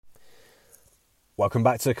Welcome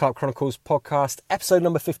back to the Carp Chronicles podcast, episode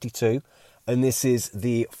number 52. And this is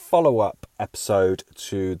the follow-up episode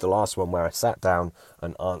to the last one where I sat down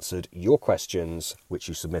and answered your questions, which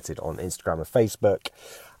you submitted on Instagram and Facebook.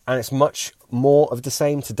 And it's much more of the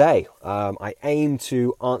same today. I aim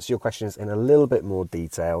to answer your questions in a little bit more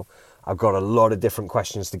detail. I've got a lot of different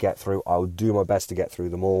questions to get through. I'll do my best to get through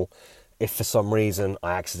them all. If for some reason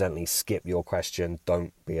I accidentally skip your question,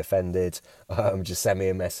 don't be offended. Just send me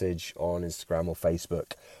a message on Instagram or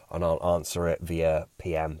Facebook and I'll answer it via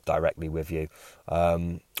PM directly with you.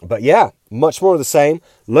 But yeah, much more of the same.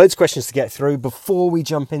 Loads of questions to get through. Before we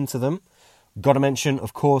jump into them, got to mention,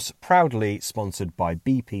 of course, proudly sponsored by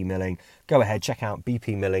BP Milling. Go ahead, check out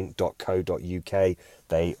bpmilling.co.uk.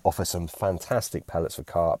 They offer some fantastic pellets for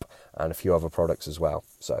carp and a few other products as well.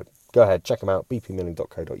 So go ahead, check them out,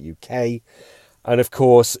 bpmilling.co.uk. And of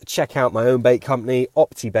course, check out my own bait company,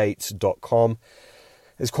 optibaits.com.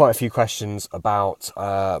 There's quite a few questions about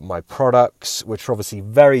my products, which are obviously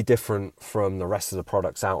very different from the rest of the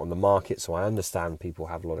products out on the market. So I understand people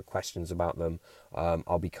have a lot of questions about them.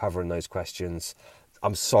 I'll be covering those questions.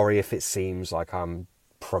 I'm sorry if it seems like I'm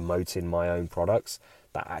promoting my own products.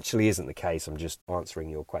 That actually isn't the case. I'm just answering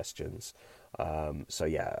your questions. So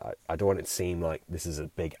yeah, I don't want it to seem like this is a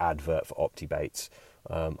big advert for OptiBaits.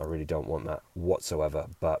 I really don't want that whatsoever.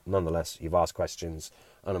 But nonetheless, you've asked questions.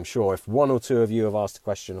 And I'm sure if one or two of you have asked a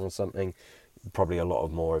question on something, probably a lot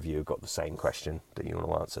of more of you have got the same question that you want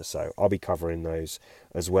to answer. So I'll be covering those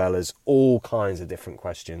as well as all kinds of different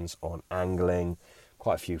questions on angling,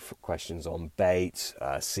 quite a few questions on bait,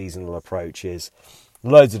 seasonal approaches,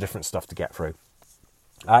 loads of different stuff to get through.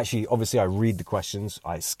 Actually, obviously I read the questions,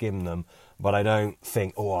 I skim them, but I don't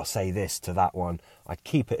think, I'll say this to that one. I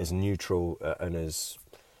keep it as neutral and as,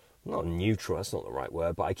 not neutral, that's not the right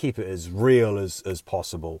word, but I keep it as real as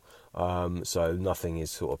possible. So nothing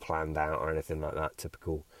is sort of planned out or anything like that.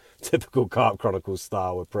 Typical Carp Chronicles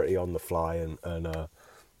style. We're pretty on the fly and I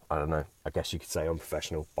don't know, I guess you could say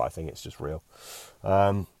unprofessional, but I think it's just real.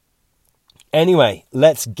 Anyway,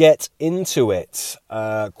 let's get into it.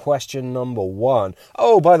 Question number 1.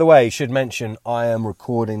 Oh, by the way, should mention I am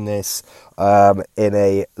recording this in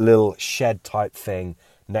a little shed type thing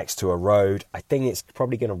next to a road. I think it's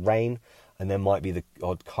probably going to rain and there might be the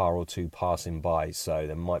odd car or two passing by. So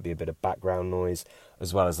there might be a bit of background noise.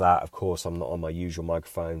 As well as that, of course, I'm not on my usual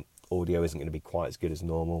microphone. Audio isn't going to be quite as good as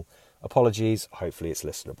normal. Apologies. Hopefully it's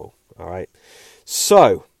listenable. All right.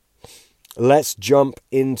 So let's jump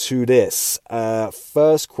into this.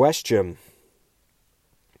 First question.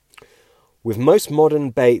 With most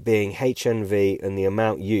modern bait being HNV and the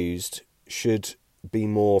amount used should be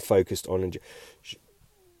more focused on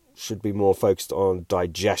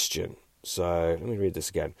digestion. So let me read this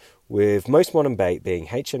again. With most modern bait being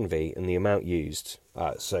HNV and the amount used,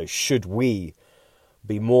 so should we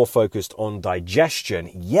be more focused on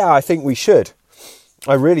digestion? Yeah, I think we should.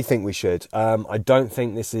 I really think we should. I don't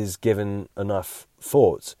think this is given enough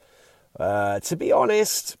thought. To be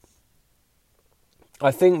honest,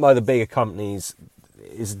 I think by the bigger companies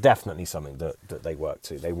is definitely something that they work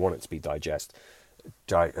to. They want it to be digested.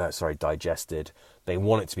 They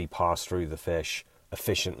want it to be passed through the fish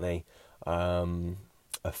efficiently.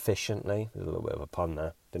 Efficiently, there's a little bit of a pun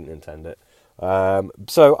there. Didn't intend it.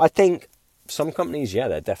 So I think some companies, yeah,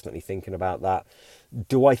 they're definitely thinking about that.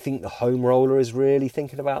 Do I think the home roller is really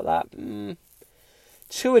thinking about that?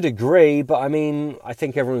 To a degree, but I mean, I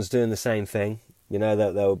think everyone's doing the same thing. You know,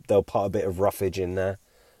 they'll put a bit of roughage in there.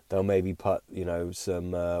 They'll maybe put,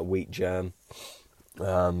 some wheat germ,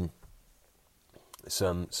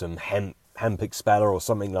 some hemp expeller or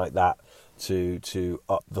something like that to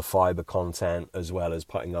up the fibre content, as well as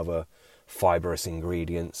putting other fibrous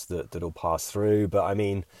ingredients that'll pass through. But I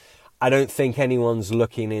mean, I don't think anyone's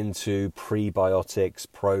looking into prebiotics,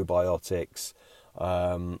 probiotics,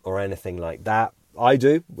 or anything like that. I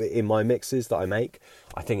do in my mixes that I make.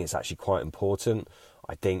 I think it's actually quite important.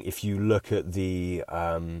 I think if you look at the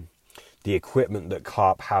equipment that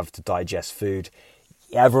carp have to digest food,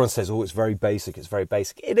 everyone says, it's very basic, it's very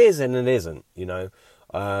basic. It is and it isn't,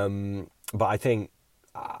 But I think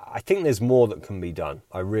there's more that can be done.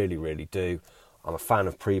 I really, really do. I'm a fan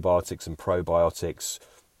of prebiotics and probiotics,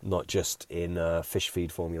 not just in fish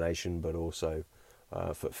feed formulation, but also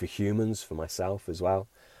for humans, for myself as well.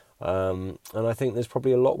 And I think there's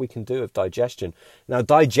probably a lot we can do with digestion. Now,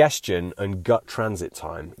 digestion and gut transit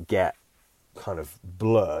time get kind of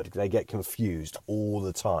blurred. They get confused all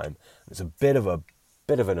the time. It's a bit of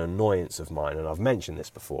an annoyance of mine, and I've mentioned this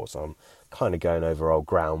before, so I'm kind of going over old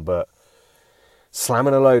ground, but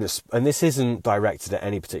slamming a load of... And this isn't directed at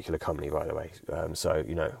any particular company, by the way. So,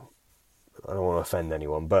 I don't want to offend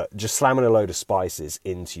anyone, but just slamming a load of spices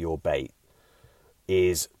into your bait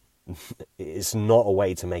is not a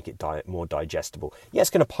way to make it more digestible. Yeah, it's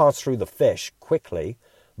going to pass through the fish quickly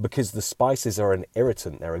because the spices are an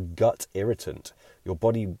irritant. They're a gut irritant. Your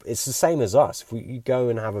body, it's the same as us. If you go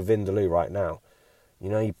and have a Vindaloo right now,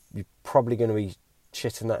 you're probably going to be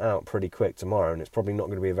shitting that out pretty quick tomorrow, and it's probably not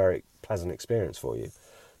going to be a very pleasant experience for you.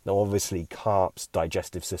 Now, obviously, carp's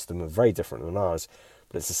digestive system are very different than ours,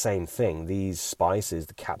 but it's the same thing. These spices,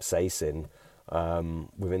 the capsaicin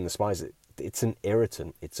within the spices, it's an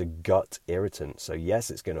irritant. It's a gut irritant. So, yes,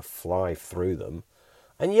 it's going to fly through them.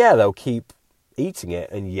 And, yeah, they'll keep eating it.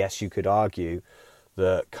 And, yes, you could argue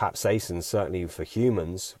that capsaicin, certainly for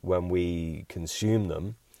humans, when we consume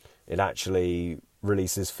them, it actually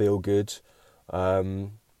releases feel-good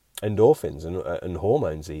endorphins and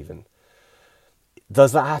hormones even.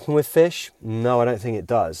 Does that happen with fish? No, I don't think it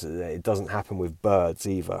does. It doesn't happen with birds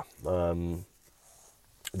either.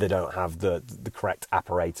 They don't have the correct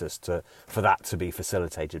apparatus for that to be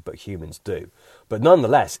facilitated, but humans do. But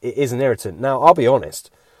nonetheless, it is an irritant. Now, I'll be honest.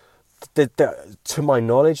 To my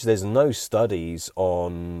knowledge, there's no studies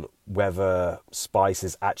on whether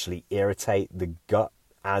spices actually irritate the gut,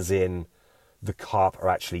 as in the carp are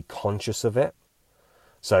actually conscious of it.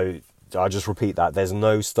 So I'll just repeat that. There's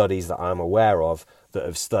no studies that I'm aware of that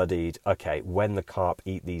have studied, okay, when the carp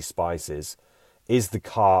eat these spices,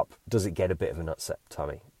 does it get a bit of an upset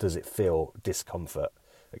tummy? Does it feel discomfort,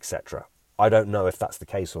 etc.? I don't know if that's the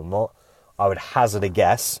case or not. I would hazard a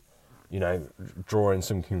guess, drawing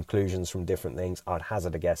some conclusions from different things, I'd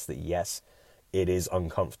hazard a guess that yes, it is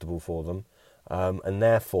uncomfortable for them. And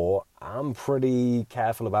therefore, I'm pretty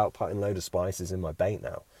careful about putting a load of spices in my bait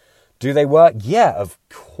now. Do they work? Yeah, of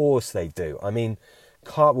course they do. I mean,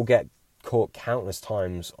 carp will get caught countless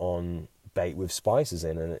times on bait with spices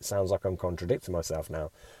in, and it sounds like I'm contradicting myself now.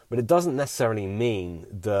 But it doesn't necessarily mean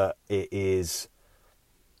that it is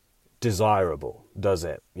desirable, does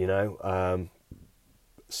it?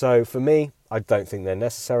 So for me, I don't think they're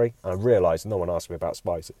necessary. I realise no one asked me about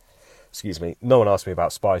spices. No one asked me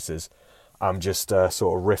about spices. I'm just sort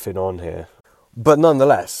of riffing on here. But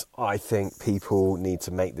nonetheless, I think people need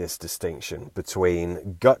to make this distinction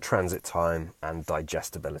between gut transit time and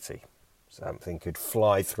digestibility. Something could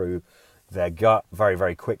fly through their gut very,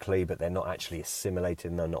 very quickly, but they're not actually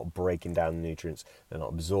assimilating, they're not breaking down the nutrients, they're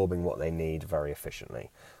not absorbing what they need very efficiently.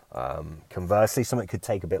 Conversely, something could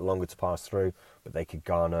take a bit longer to pass through, but they could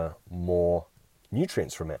garner more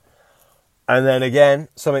nutrients from it. And then again,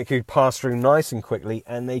 something could pass through nice and quickly,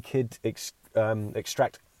 and they could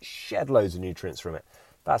extract shed loads of nutrients from it.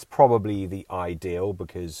 That's probably the ideal,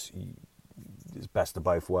 because it's best of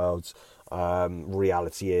both worlds.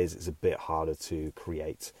 Reality is it's a bit harder to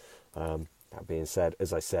create. That being said,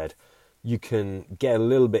 as I said, you can get a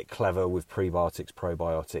little bit clever with prebiotics,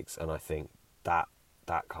 probiotics, and I think that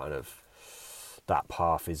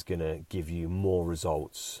path is going to give you more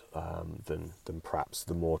results than perhaps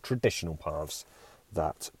the more traditional paths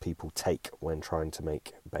that people take when trying to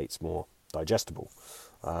make baits more digestible.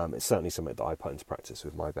 It's certainly something that I put into practice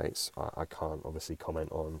with my baits. I can't obviously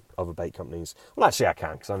comment on other bait companies. Well, actually I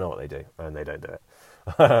can, because I know what they do, and they don't do it.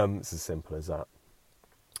 It's as simple as that.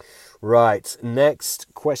 Right,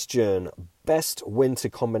 next question. Best winter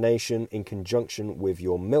combination in conjunction with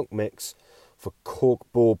your milk mix for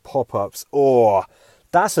corkball pop-ups. Oh,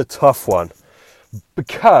 that's a tough one.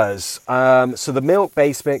 Because, so the milk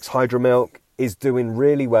base mix, Hydro Milk, is doing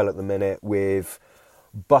really well at the minute with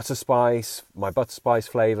butter spice, my butter spice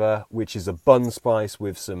flavour, which is a bun spice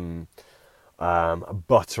with some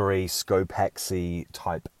buttery, Scopexy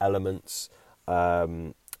type elements.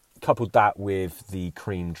 Coupled that with the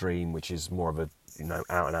Cream Dream, which is more of a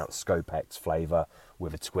out and out Scopex flavour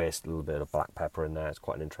with a twist, a little bit of black pepper in there. It's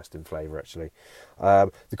quite an interesting flavour actually.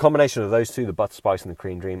 The combination of those two, the butter spice and the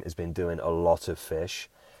Cream Dream, has been doing a lot of fish,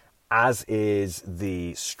 as is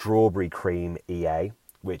the Strawberry Cream EA,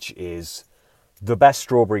 which is the best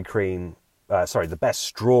strawberry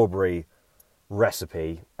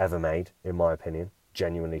recipe ever made, in my opinion.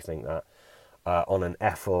 Genuinely think that. On an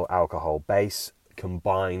ethyl alcohol base,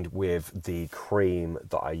 combined with the cream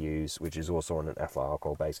that I use, which is also on an ethyl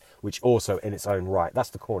alcohol base, which also in its own right, that's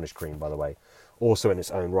the Cornish cream, by the way, also in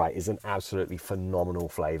its own right is an absolutely phenomenal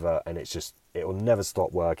flavour, and it will never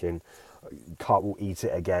stop working. Carp will eat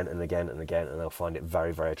it again and again and again, and they'll find it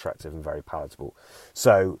very, very attractive and very palatable.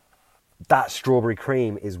 So that strawberry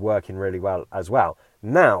cream is working really well as well.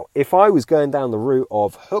 Now, if I was going down the route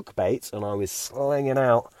of hook baits and I was slinging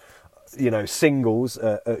out singles,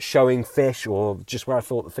 showing fish or just where I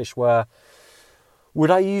thought the fish were,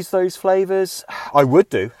 would I use those flavours? I would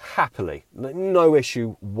do, happily. No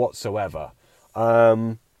issue whatsoever.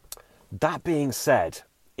 That being said,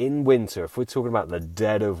 in winter, if we're talking about the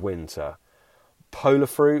dead of winter, Polar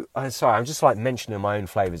Fruit, sorry, I'm just like mentioning my own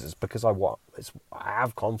flavours. It's because I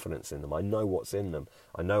have confidence in them. I know what's in them.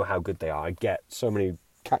 I know how good they are. I get so many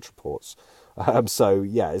catch reports. So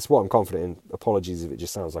yeah, it's what I'm confident in. Apologies if it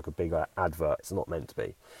just sounds like a big advert. It's not meant to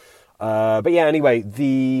be. But yeah, anyway,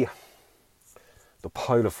 the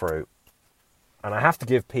Polar Fruit. And I have to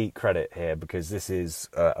give Pete credit here because this is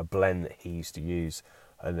a blend that he used to use.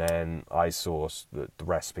 And then I sourced the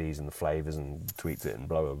recipes and the flavours and tweaked it and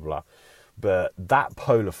blah, blah, blah. But that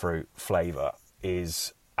Polar Fruit flavour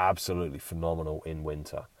is absolutely phenomenal in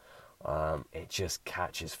winter. It just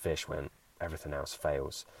catches fish when everything else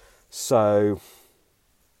fails. So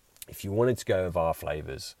if you wanted to go with our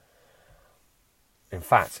flavours, in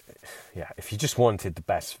fact, yeah, if you just wanted the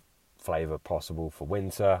best flavour possible for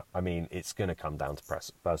winter, I mean, it's going to come down to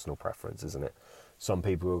personal preference, isn't it? Some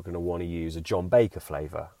people are going to want to use a John Baker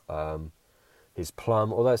flavour. His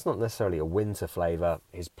plum, although it's not necessarily a winter flavour,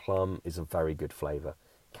 his plum is a very good flavour.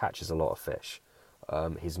 Catches a lot of fish.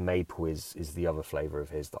 His maple is the other flavour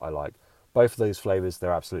of his that I like. Both of those flavours,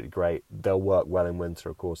 they're absolutely great. They'll work well in winter,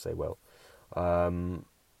 of course they will.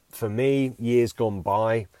 For me, years gone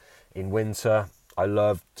by, in winter, I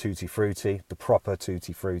love Tutti Frutti, the proper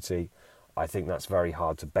Tutti Frutti. I think that's very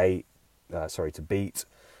hard to beat.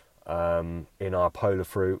 In our Polar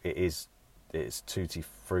Fruit, it's Tutti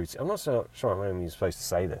Frutti. I'm not so sure I'm even supposed to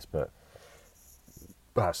say this, but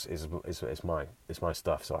perhaps it's my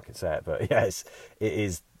stuff, so I can say it. But yes, it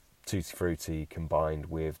is Tutti Frutti combined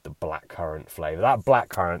with the blackcurrant flavour. That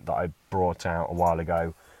blackcurrant that I brought out a while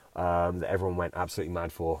ago, that everyone went absolutely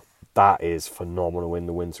mad for, that is phenomenal in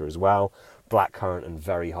the winter as well. Blackcurrant and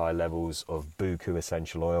very high levels of Buku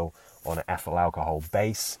essential oil on an ethyl alcohol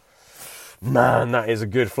base. Man, that is a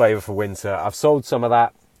good flavour for winter. I've sold some of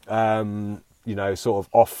that, sort of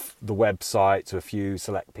off the website to a few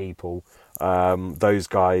select people. Those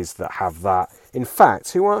guys that have that. In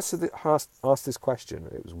fact, who asked this question?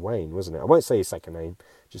 It was Wayne, wasn't it? I won't say his second name,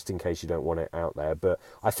 just in case you don't want it out there. But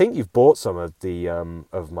I think you've bought some of the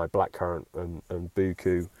of my blackcurrant and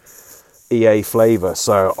Buku EA flavour.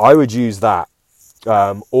 So I would use that,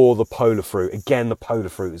 or the Polar Fruit. Again, the Polar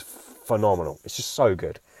Fruit is phenomenal. It's just so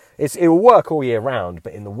good. It will work all year round,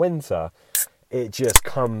 but in the winter, it just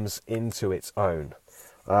comes into its own.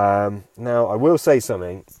 Now, I will say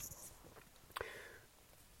something.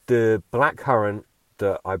 The blackcurrant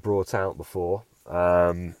that I brought out before,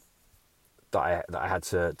 that I had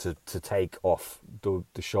to take off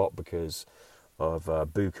the shop because of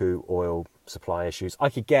Buku oil supply issues. I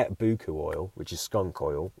could get Buku oil, which is skunk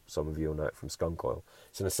oil. Some of you will know it from skunk oil.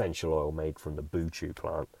 It's an essential oil made from the Buchu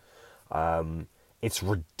plant. It's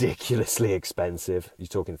ridiculously expensive. You're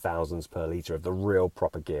talking thousands per litre of the real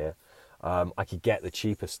proper gear. I could get the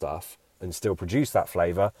cheaper stuff and still produce that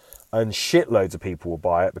flavour, and shitloads of people will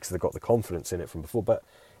buy it because they've got the confidence in it from before, but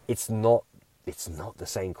it's not the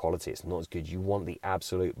same quality. It's not as good. You want the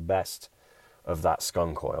absolute best of that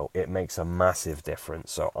skunk oil. It makes a massive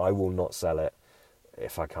difference, so I will not sell it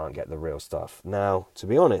if I can't get the real stuff. Now, to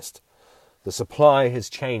be honest, the supply has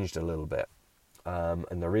changed a little bit.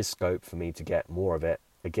 And there is scope for me to get more of it.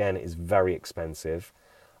 Again, it is very expensive.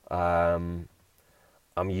 I'm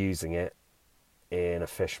using it in a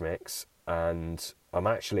fish mix, and I'm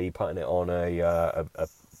actually putting it on a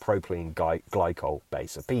propylene glycol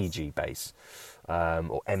base, a PG base,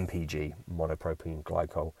 or MPG, monopropylene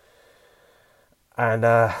glycol. And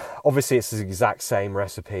obviously it's the exact same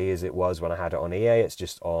recipe as it was when I had it on EA. It's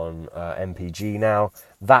just on MPG now.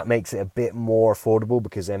 That makes it a bit more affordable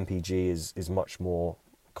because MPG is much more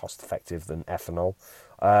cost effective than ethanol.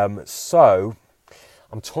 So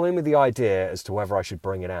I'm toying with the idea as to whether I should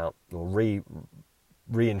bring it out or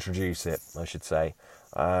reintroduce it, I should say,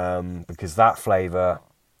 because that flavour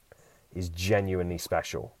is genuinely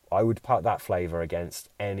special. I would put that flavour against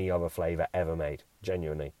any other flavour ever made,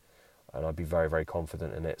 genuinely. And I'd be very, very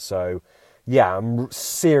confident in it. So, yeah, I'm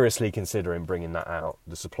seriously considering bringing that out.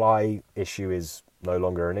 The supply issue is no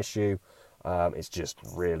longer an issue. It's just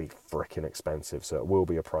really freaking expensive. So it will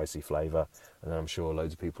be a pricey flavour. And I'm sure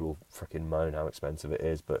loads of people will freaking moan how expensive it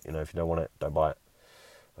is. But, if you don't want it, don't buy it.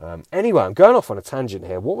 Anyway, I'm going off on a tangent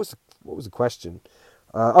here. What was the question?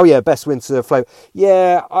 Best winter flavour.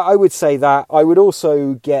 Yeah, I would say that. I would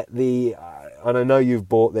also get and I know you've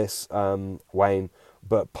bought this, Wayne,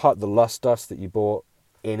 but put the Lust Dust that you bought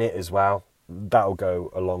in it as well. That'll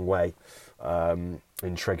go a long way in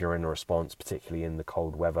triggering a response, particularly in the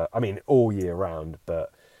cold weather. I mean, all year round,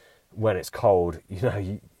 but when it's cold,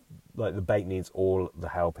 the bait needs all the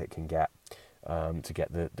help it can get to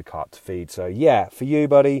get the carp to feed. So yeah, for you,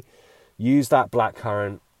 buddy, use that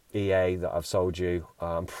blackcurrant EA that I've sold you.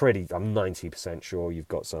 I'm 90% sure you've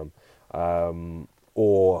got some.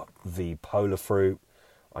 Or the polar fruit.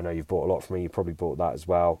 I know you've bought a lot from me. You probably bought that as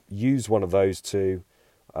well. Use one of those two.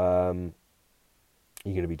 You're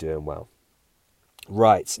going to be doing well.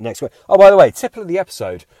 Right, next one. Oh, by the way, tip of the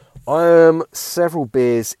episode. I am several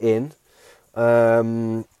beers in.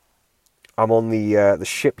 I'm on the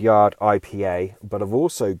Shipyard IPA, but I've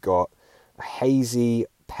also got a hazy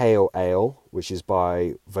pale ale, which is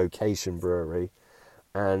by Vocation Brewery,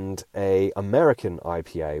 and a American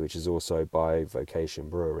IPA, which is also by Vocation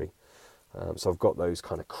Brewery. So I've got those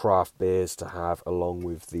kind of craft beers to have along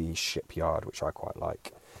with the Shipyard, which I quite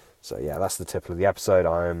like. So yeah, that's the tip of the episode.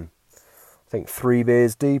 I'm, I think, 3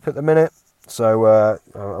 beers deep at the minute. So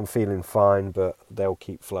I'm feeling fine, but they'll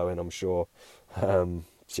keep flowing, I'm sure.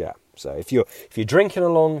 Yeah. So if you're drinking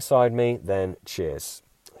alongside me, then cheers.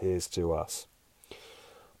 Here's to us.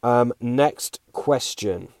 Next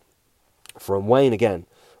question from Wayne again.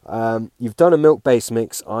 You've done a milk-based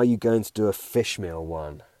mix. Are you going to do a fish meal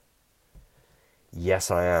one? Yes,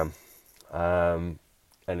 I am.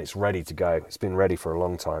 And it's ready to go. It's been ready for a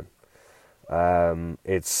long time.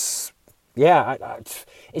 It's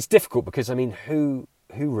difficult because, I mean, who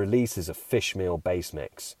releases a fish meal base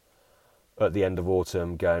mix at the end of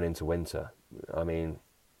autumn going into winter? I mean,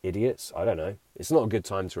 idiots? I don't know. It's not a good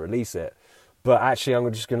time to release it. But actually,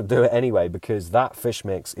 I'm just going to do it anyway because that fish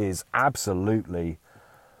mix is absolutely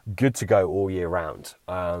good to go all year round.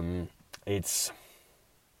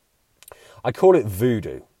 I call it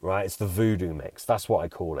voodoo, right? It's the voodoo mix. That's what I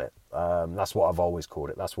call it. That's what I've always called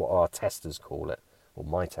it. That's what our testers call it. Or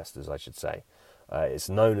my testers, I should say. It's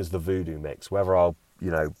known as the voodoo mix. Whether I'll,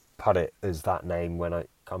 put it as that name when it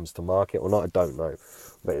comes to market or not, I don't know.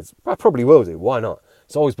 But I probably will do. Why not?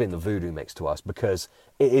 It's always been the voodoo mix to us because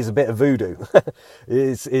it is a bit of voodoo.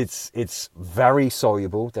 It's very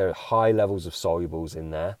soluble. There are high levels of solubles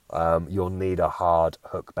in there. You'll need a hard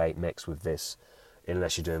hook bait mix with this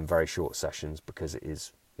unless you're doing very short sessions because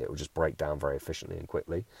it will just break down very efficiently and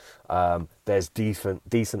quickly. There's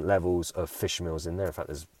decent levels of fish meals in there. In fact,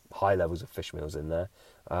 there's high levels of fish meals in there.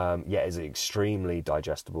 It's extremely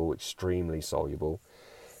digestible, extremely soluble.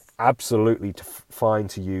 Absolutely fine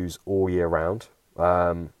to use all year round.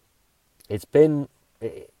 It's been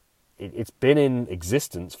in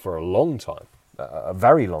existence for a long time, a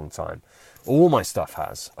very long time. All my stuff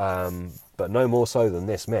has, but no more so than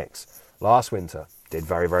this mix. Last winter did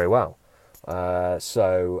very, very well.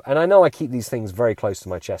 And I know I keep these things very close to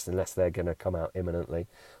my chest unless they're going to come out imminently,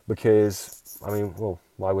 because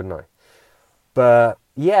why wouldn't I? But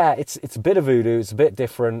yeah, it's a bit of voodoo. It's a bit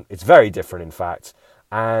different. It's very different, in fact.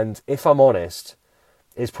 And if I'm honest,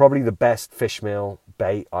 it's probably the best fish meal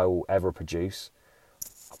bait I will ever produce.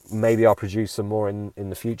 Maybe I'll produce some more in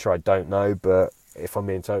the future. I don't know. But if I'm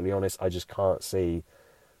being totally honest, I just can't see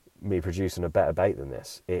me producing a better bait than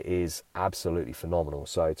this. It is absolutely phenomenal.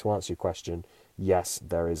 So to answer your question, yes,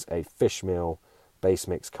 there is a fish meal base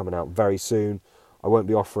mix coming out very soon. I won't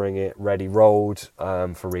be offering it ready rolled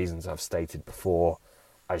for reasons I've stated before.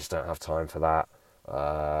 I just don't have time for that.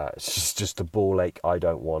 It's just a ball ache I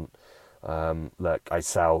don't want. Look, I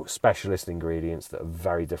sell specialist ingredients that are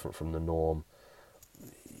very different from the norm.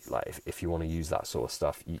 Like if you want to use that sort of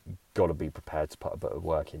stuff, you've got to be prepared to put a bit of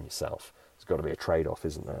work in yourself. There's got to be a trade-off,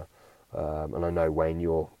 isn't there? And I know, Wayne,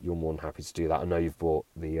 you're more than happy to do that. I know you've bought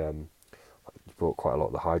quite a lot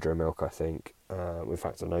of the hydro milk, I think. In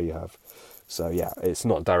fact, I know you have. So yeah, it's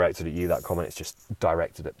not directed at you, that comment. It's just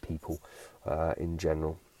directed at people in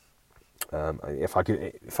general.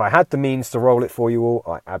 If I had the means to roll it for you all,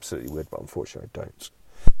 I absolutely would, but unfortunately I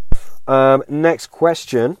don't. Next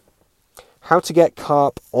question: how to get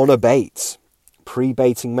carp on a bait?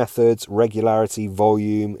 Pre-baiting methods, regularity,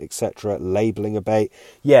 volume, etc. Labeling a bait.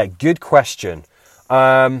 Yeah, good question.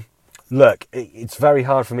 Look, it's very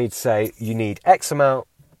hard for me to say you need X amount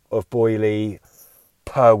of boilie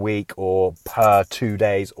per week or per 2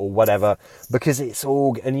 days or whatever, because it's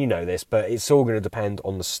all, and you know this, but it's all going to depend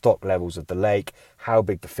on the stock levels of the lake, how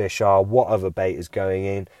big the fish are, what other bait is going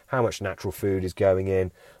in, how much natural food is going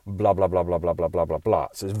in, blah, blah, blah, blah, blah, blah, blah, blah, blah.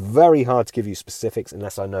 So it's very hard to give you specifics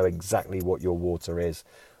unless I know exactly what your water is.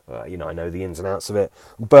 I know the ins and outs of it.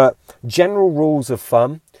 But general rules of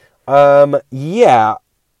thumb,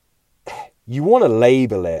 you want to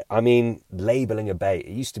label it. I mean, labeling a bait,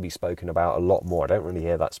 it used to be spoken about a lot more. I don't really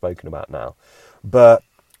hear that spoken about now. But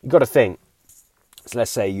you've got to think, so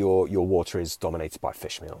let's say your water is dominated by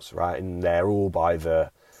fish meals, right? And they're all by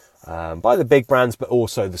the big brands, but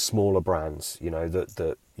also the smaller brands,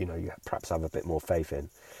 that you perhaps have a bit more faith in.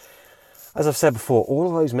 As I've said before, all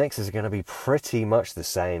of those mixes are going to be pretty much the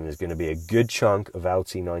same. There's going to be a good chunk of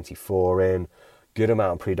LT94 in, good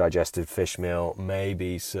amount of pre-digested fish meal,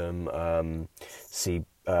 maybe some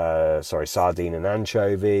sardine and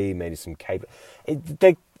anchovy, maybe some caper.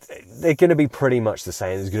 They're going to be pretty much the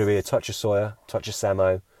same. There's going to be a touch of soya, touch of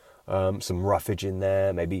semo, some roughage in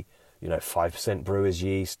there, maybe 5% brewer's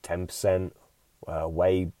yeast, 10%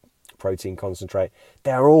 whey protein concentrate.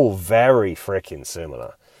 They're all very freaking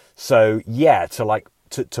similar. So yeah,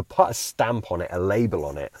 to put a stamp on it, a label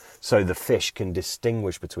on it, so the fish can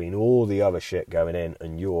distinguish between all the other shit going in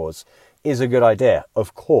and yours, is a good idea.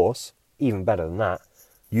 Of course, even better than that,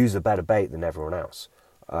 use a better bait than everyone else,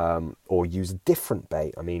 or use a different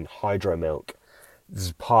bait. I mean, Hydro Milk, this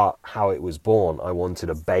is part how it was born. I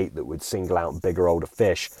wanted a bait that would single out bigger, older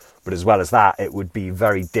fish, but as well as that, it would be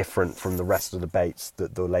very different from the rest of the baits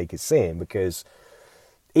that the lake is seeing, because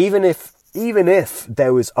even if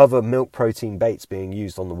there was other milk protein baits being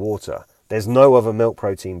used on the water, there's no other milk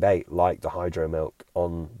protein bait like the Hydro Milk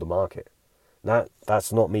on the market.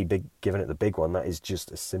 That's not me giving it the big one. That is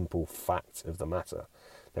just a simple fact of the matter.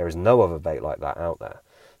 There is no other bait like that out there.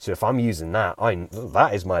 So if I'm using that,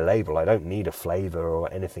 that is my label. I don't need a flavour or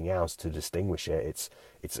anything else to distinguish it.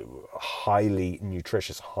 It's a highly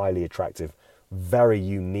nutritious, highly attractive, very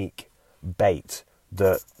unique bait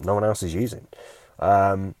that no one else is using.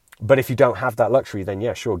 But if you don't have that luxury, then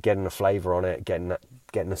yeah, sure, getting a flavour on it, getting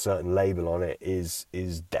a certain label on it is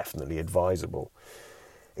definitely advisable.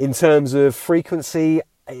 In terms of frequency,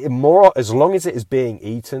 as long as it is being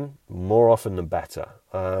eaten, more often than better.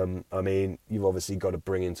 I mean, you've obviously got to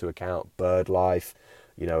bring into account bird life,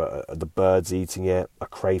 the birds eating it, a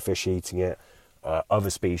crayfish eating it,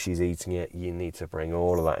 other species eating it. You need to bring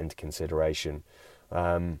all of that into consideration.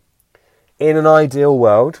 In an ideal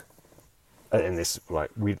world, and this,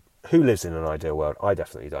 who lives in an ideal world? I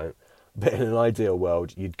definitely don't. But in an ideal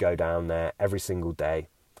world, you'd go down there every single day.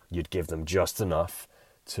 You'd give them just enough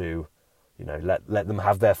to, let them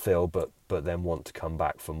have their fill, but then want to come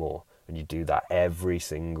back for more. And you do that every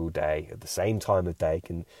single day at the same time of day.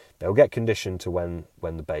 They'll get conditioned to when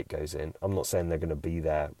the bait goes in. I'm not saying they're going to be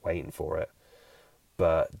there waiting for it,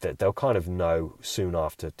 but they'll kind of know soon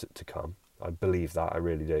after to come. I believe that, I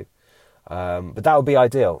really do. But that would be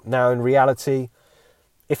ideal. Now, in reality,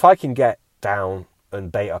 if I can get down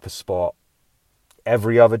and bait up a spot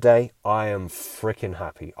every other day, I am freaking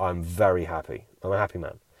happy. I'm very happy. I'm a happy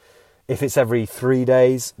man. If it's every 3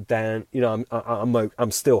 days, then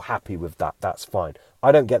I'm still happy with that. That's fine.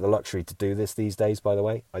 I don't get the luxury to do this these days, by the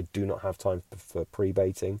way. I do not have time for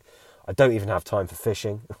pre-baiting. I don't even have time for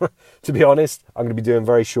fishing. To be honest, I'm going to be doing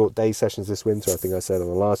very short day sessions this winter. I think I said on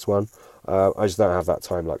the last one. I just don't have that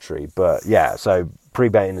time luxury. But yeah, so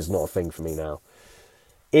pre-baiting is not a thing for me now.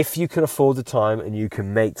 If you can afford the time and you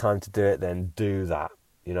can make time to do it, then do that.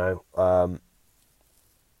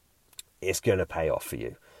 It's going to pay off for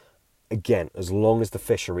you. Again, as long as the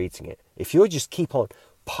fish are eating it. If you just keep on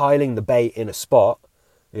piling the bait in a spot,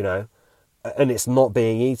 and it's not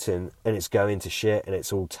being eaten and it's going to shit and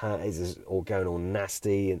it's all going all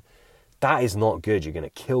nasty, and that is not good. You're going to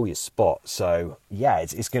kill your spot. So yeah,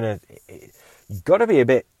 you've got to be a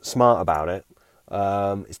bit smart about it.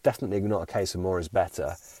 It's definitely not a case of more is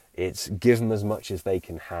better. It's give them as much as they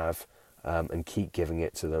can have, and keep giving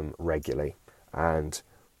it to them regularly, and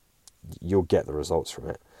you'll get the results from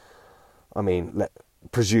it. I mean,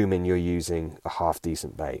 presuming you're using a half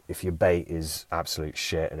decent bait. If your bait is absolute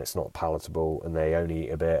shit and it's not palatable and they only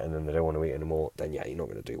eat a bit and then they don't want to eat anymore, then yeah, you're not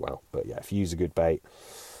going to do well. But yeah, if you use a good bait,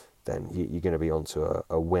 then you're going to be onto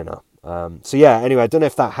a winner. So yeah, anyway, I don't know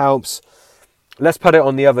if that helps. Let's put it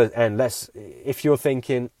on the other end. If you're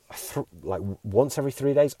thinking once every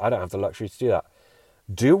 3 days, I don't have the luxury to do that.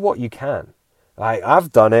 Do what you can.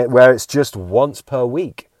 I've done it where it's just once per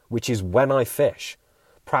week, which is when I fish.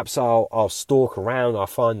 Perhaps I'll stalk around, I'll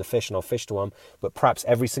find the fish and I'll fish to them. But perhaps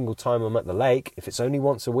every single time I'm at the lake, if it's only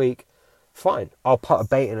once a week, fine. I'll put a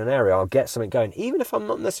bait in an area, I'll get something going. Even if I'm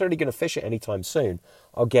not necessarily going to fish it anytime soon,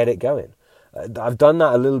 I'll get it going. I've done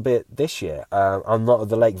that a little bit this year. I'm not at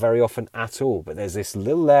the lake very often at all, but there's this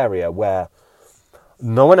little area where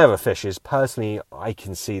no one ever fishes. Personally, I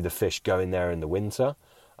can see the fish going there in the winter,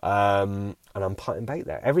 and I'm putting bait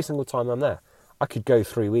there every single time I'm there. I could go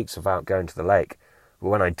 3 weeks without going to the lake, but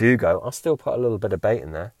when I do go, I'll still put a little bit of bait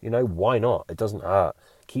in there. Why not? It doesn't hurt.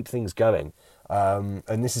 Keep things going.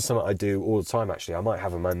 And this is something I do all the time, actually. I might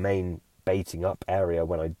have my main baiting up area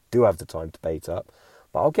when I do have the time to bait up,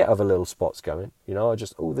 but I'll get other little spots going.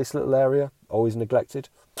 This little area, always neglected.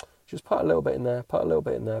 Just put a little bit in there, put a little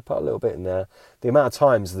bit in there, put a little bit in there. The amount of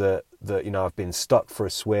times that that, you know, I've been stuck for a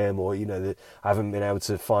swim, or, you know, that I haven't been able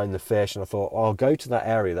to find the fish, and I thought, I'll go to that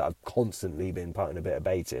area that I've constantly been putting a bit of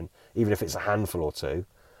bait in, even if it's a handful or two,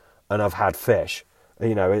 and I've had fish.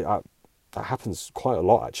 You know, that happens quite a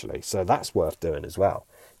lot, actually. So that's worth doing as well.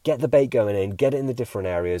 Get the bait going in, get it in the different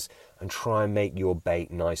areas, and try and make your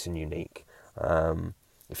bait nice and unique.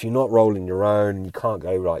 If you're not rolling your own and you can't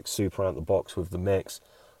go like super out the box with the mix,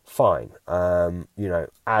 fine. You know,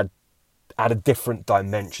 add a different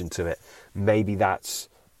dimension to it. Maybe that's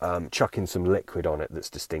chucking some liquid on it that's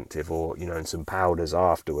distinctive, or, you know, and some powders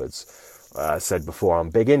afterwards. I said before, I'm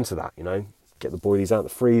big into that. You know, get the boilies out the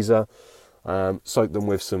freezer, soak them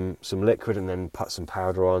with some liquid, and then put some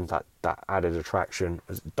powder on. That added attraction.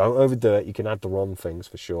 Don't overdo it. You can add the wrong things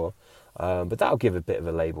for sure, but that'll give a bit of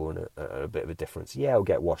a label and a bit of a difference. Yeah, it'll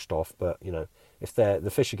get washed off, but, you know, if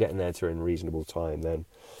the fish are getting there to in reasonable time, then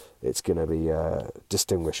it's going to be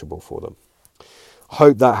distinguishable for them.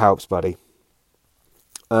 Hope that helps, buddy.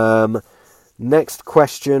 Next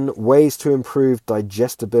question: ways to improve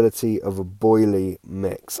digestibility of a boilie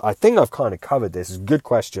mix. I think I've kind of covered this. It's a good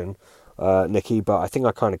question, Nikki, but I think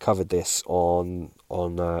I kind of covered this on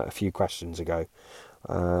a few questions ago.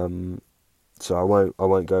 So I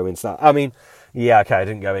won't go into that. I mean, yeah, okay, I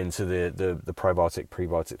didn't go into the probiotic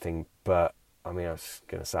prebiotic thing, but I mean, I was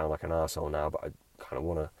going to sound like an arsehole now, but I kind of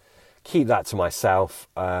want to keep that to myself.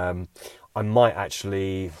 I might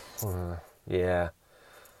actually, yeah.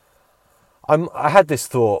 I had this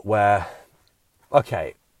thought where,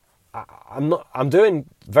 okay, I'm doing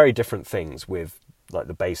very different things with like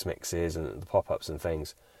the base mixes and the pop-ups and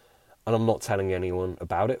things, and I'm not telling anyone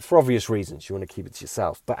about it for obvious reasons. You want to keep it to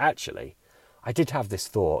yourself. But actually, I did have this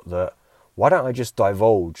thought that, why don't I just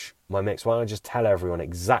divulge my mix? Why don't I just tell everyone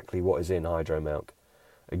exactly what is in Hydro Milk,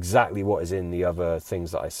 exactly what is in the other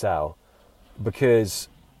things that I sell? Because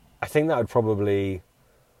I think that would probably,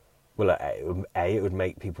 well, A, it would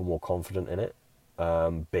make people more confident in it.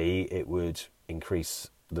 B, it would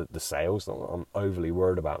increase the sales. I'm overly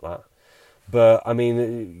worried about that. But, I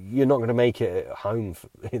mean, you're not going to make it at home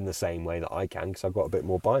in the same way that I can, because I've got a bit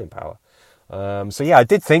more buying power. So, yeah, I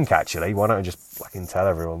did think, actually, why don't I just fucking tell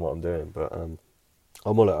everyone what I'm doing? But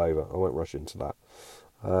I'll mull it over. I won't rush into that.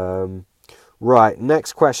 Right,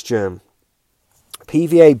 next question.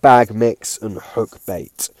 PVA bag mix and hook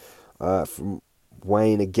bait. From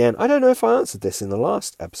Wayne again. I don't know if I answered this in the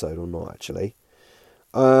last episode or not, actually.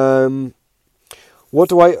 What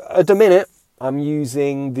do I... At the minute, I'm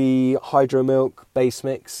using the Hydro Milk base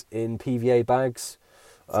mix in PVA bags.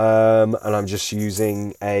 And I'm just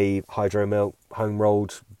using a Hydro Milk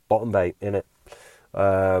home-rolled bottom bait in it.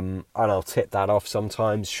 And I'll tip that off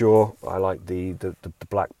sometimes, sure. I like the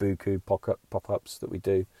black buku pop-ups that we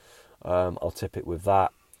do. I'll tip it with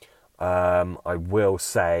that. I will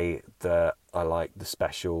say that I like the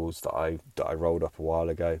specials that I rolled up a while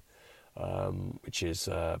ago, which is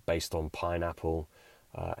based on pineapple,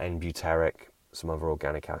 N-butyric, some other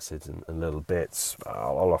organic acids and little bits.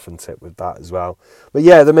 I'll often tip with that as well. But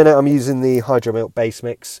yeah, at the minute I'm using the Hydro Milk base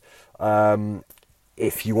mix.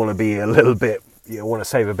 If you want to be a little bit, you want to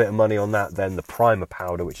save a bit of money on that, then the primer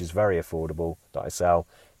powder, which is very affordable, that I sell,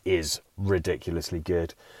 is ridiculously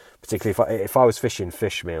good. Particularly if I was fishing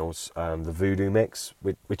fish meals, the Voodoo mix,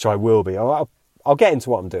 which I will be. I'll get into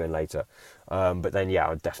what I'm doing later. But then, yeah,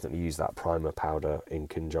 I'll definitely use that primer powder in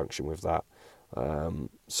conjunction with that.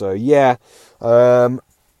 So, yeah. What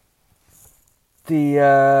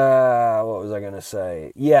was I going to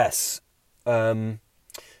say? Yes.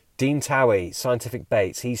 Dean Towie, Scientific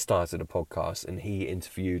Baits, he started a podcast and he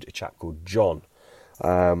interviewed a chap called John.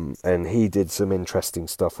 And he did some interesting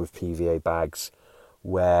stuff with PVA bags,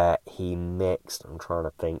 where he mixed, I'm trying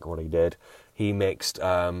to think what he did, he mixed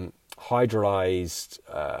hydrolyzed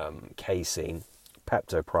casein,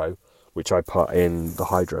 Pepto Pro, which I put in the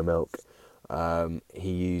Hydro Milk.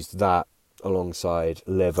 He used that alongside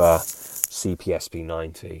liver, CPSP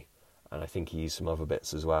 90, and I think he used some other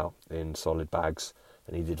bits as well in solid bags,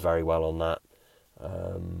 and he did very well on that.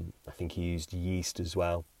 I think he used yeast as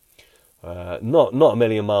well. Not a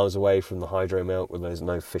million miles away from the Hydro Milk, where there's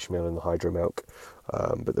no fish meal in the Hydro Milk,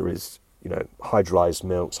 but there is, you know, hydrolyzed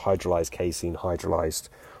milks, hydrolyzed casein, hydrolyzed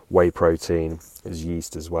whey protein, there's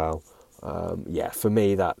yeast as well. Yeah, for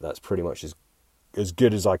me that's pretty much as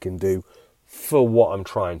good as I can do for what I'm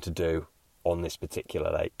trying to do on this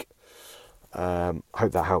particular lake.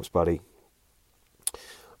 Hope that helps, buddy.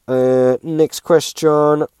 Next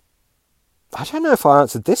question. I don't know if I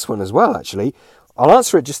answered this one as well, actually. I'll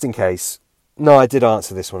answer it just in case. No, I did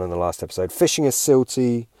answer this one in the last episode. Fishing a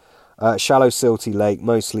silty, shallow silty lake,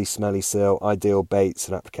 mostly smelly silt, ideal baits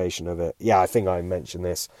and application of it. Yeah, I think I mentioned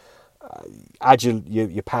this. add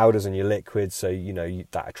your powders and your liquids, so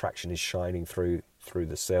that attraction is shining through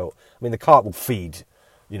the silt. I mean, the carp will feed,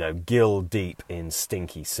 gill deep in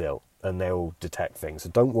stinky silt, and they'll detect things. So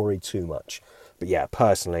don't worry too much. But yeah,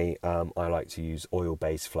 personally, I like to use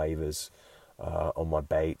oil-based flavours on my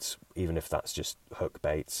baits, even if that's just hook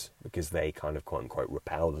baits, because they kind of quote unquote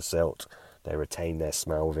repel the silt. They retain their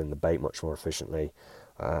smell within the bait much more efficiently.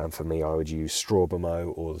 For me, I would use straw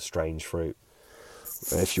bemo or the strange fruit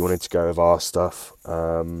if you wanted to go with our stuff.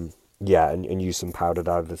 And use some powdered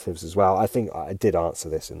additives as well. I think I did answer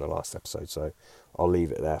this in the last episode, so I'll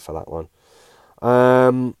leave it there for that one.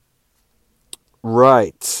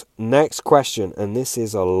 Right, next question, and this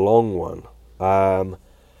is a long one.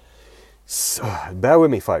 So, bear with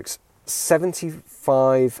me, folks.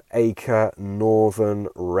 75-acre northern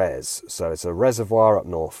res. So it's a reservoir up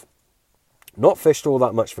north. Not fished all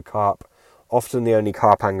that much for carp. Often the only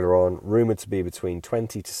carp angler on. Rumoured to be between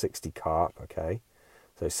 20 to 60 carp. Okay.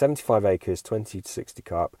 So 75 acres, 20 to 60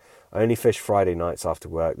 carp. I only fish Friday nights after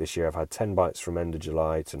work. This year I've had 10 bites from end of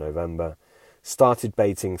July to November. Started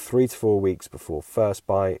baiting 3 to 4 weeks before first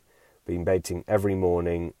bite. Been baiting every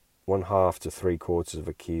morning, 1/2 to 3/4 of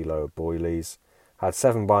a kilo of boilies. Had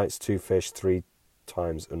 7 bites, 2 fish, 3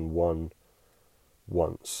 times and 1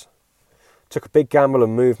 once. Took a big gamble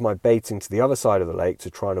and moved my baiting to the other side of the lake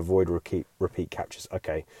to try and avoid repeat captures.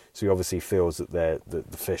 Okay, so he obviously feels that the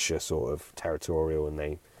fish are sort of territorial and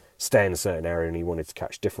they stay in a certain area, and he wanted to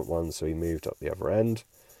catch different ones, so he moved up the other end.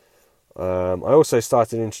 I also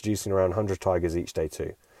started introducing around 100 tigers each day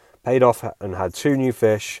too. Paid off and had 2 new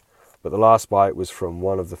fish, but the last bite was from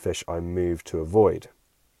one of the fish I moved to avoid.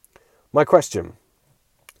 My question: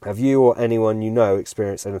 have you or anyone you know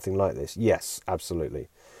experienced anything like this? Yes, absolutely.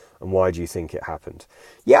 And why do you think it happened?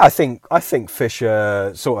 Yeah, I think fish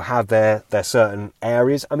sort of have their certain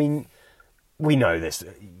areas. I mean, we know this.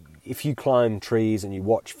 If you climb trees and you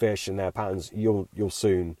watch fish and their patterns, you'll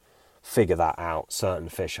soon figure that out. Certain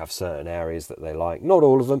fish have certain areas that they like. Not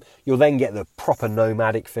all of them. You'll then get the proper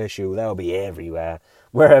nomadic fish who they'll be everywhere,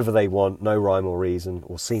 wherever they want, no rhyme or reason,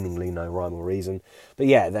 or seemingly no rhyme or reason. But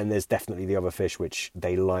yeah, then there's definitely the other fish which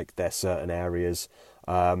they like their certain areas.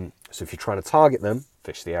 So if you're trying to target them,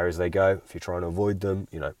 fish the areas they go. If you're trying to avoid them,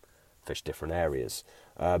 fish different areas.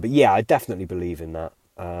 But yeah, I definitely believe in that.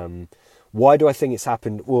 Why do I think it's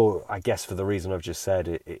happened? Well, I guess for the reason I've just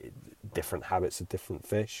said, different habits of different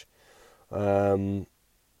fish.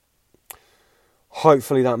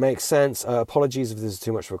 Hopefully that makes sense. Apologies if this is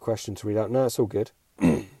too much of a question to read out. No, it's all good.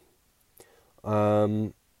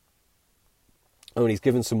 And he's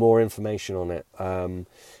given some more information on it.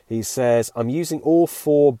 He says, I'm using all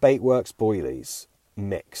 4 Baitworks boilies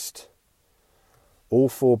mixed. All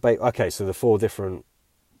 4 okay, so the 4 different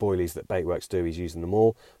boilies that Baitworks do, he's using them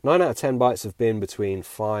all. 9 out of 10 bites have been between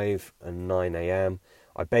 5 and 9 a.m.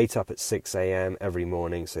 I bait up at 6 a.m. every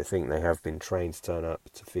morning, so I think they have been trained to turn up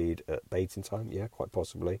to feed at baiting time. Yeah, quite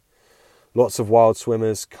possibly. Lots of wild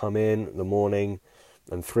swimmers come in the morning,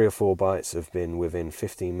 and 3 or 4 bites have been within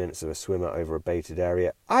 15 minutes of a swimmer over a baited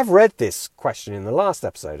area. I've read this question in the last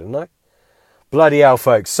episode, haven't I? Bloody hell,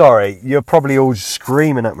 folks. Sorry, you're probably all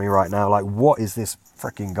screaming at me right now, like, what is this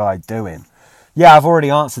freaking guy doing? Yeah, I've already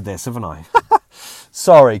answered this, haven't I?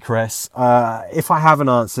 Sorry, Chris. If I haven't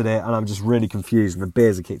answered it and I'm just really confused and the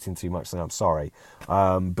beers are kicked in too much, then I'm sorry.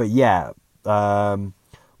 But yeah,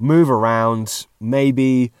 move around,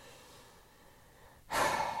 maybe.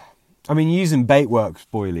 I mean, using Baitworks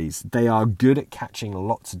boilies, they are good at catching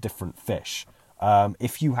lots of different fish.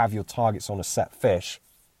 If you have your targets on a set fish,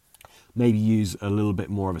 maybe use a little bit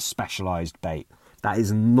more of a specialised bait. That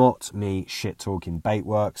is not me shit-talking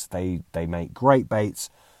Baitworks. They make great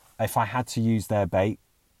baits. If I had to use their bait,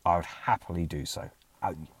 I would happily do so.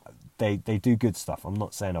 They do good stuff. I'm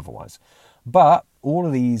not saying otherwise. But all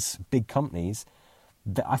of these big companies,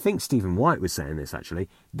 I think Stephen White was saying this actually,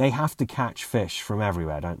 they have to catch fish from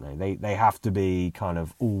everywhere, don't they? They have to be kind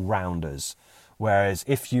of all-rounders. Whereas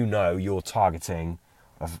if you're targeting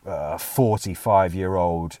a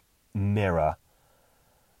 45-year-old mirror,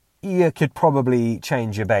 you could probably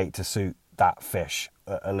change your bait to suit that fish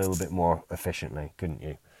a little bit more efficiently, couldn't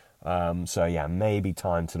you? So yeah, maybe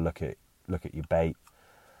time to look at your bait.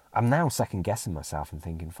 I'm now second guessing myself and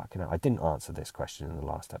thinking, fucking hell, I didn't answer this question in the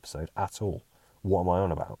last episode at all. What am I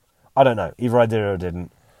on about? I don't know. Either I did or I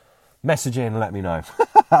didn't. Message in and let me know.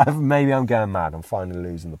 Maybe I'm going mad. I'm finally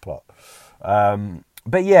losing the plot.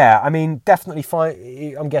 But yeah, I mean, definitely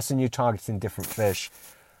I'm guessing you're targeting different fish.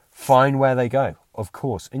 Find where they go, of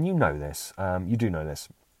course. And you know this. You do know this.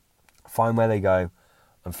 Find where they go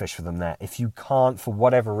and fish for them there. If you can't, for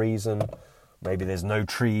whatever reason, Maybe there's no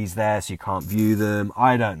trees there, so you can't view them.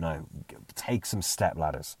 I don't know. Take some step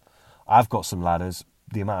ladders. I've got some ladders.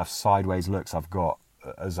 The amount of sideways looks I've got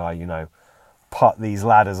as I, put these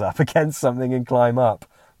ladders up against something and climb up.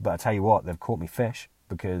 But I tell you what, they've caught me fish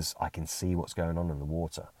because I can see what's going on in the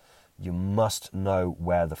water. You must know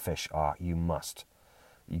where the fish are. You must.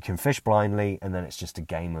 You can fish blindly, and then it's just a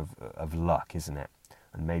game of luck, isn't it?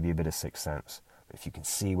 And maybe a bit of sixth sense. But if you can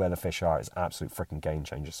see where the fish are, it's an absolute freaking game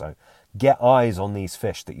changer. So get eyes on these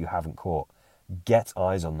fish that you haven't caught. Get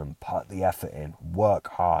eyes on them. Put the effort in.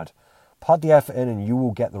 Work hard. Put the effort in, and you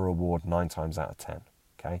will get the reward 9 times out of 10.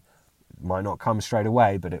 Okay? It might not come straight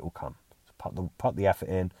away, but it will come. So put the effort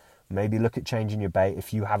in. Maybe look at changing your bait.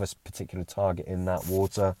 If you have a particular target in that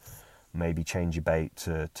water, maybe change your bait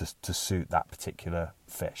to suit that particular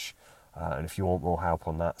fish. And if you want more help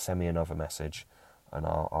on that, send me another message and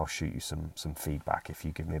I'll shoot you some feedback if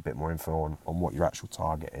you give me a bit more info on what your actual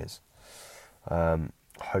target is.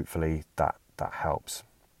 Hopefully that helps.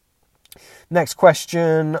 Next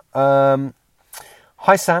question.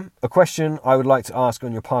 Hi Sam, a question I would like to ask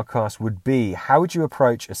on your podcast would be, how would you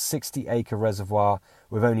approach a 60-acre reservoir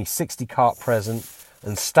with only 60 carp present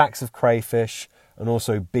and stacks of crayfish and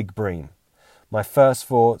also big bream? My first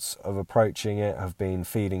thoughts of approaching it have been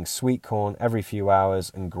feeding sweet corn every few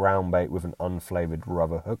hours and ground bait with an unflavoured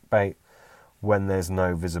rubber hook bait when there's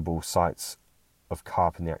no visible sights of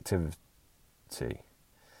carp in the activity.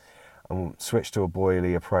 And switch to a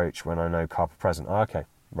boilie approach when I know carp are present. Okay,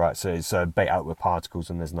 right, so it's bait out with particles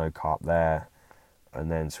and there's no carp there, and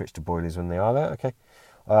then switch to boilies when they are there. Okay.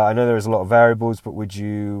 I know there is a lot of variables, but would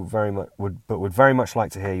very much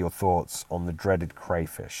like to hear your thoughts on the dreaded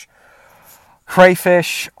crayfish.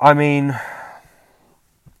 Crayfish, I mean,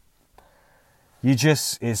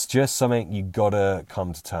 it's just something you gotta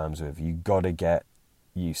come to terms with. You gotta get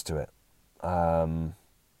used to it.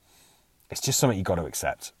 It's just something you gotta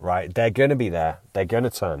accept, right? They're gonna be there. They're gonna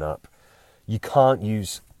turn up. You can't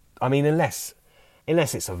use, unless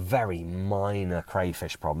it's a very minor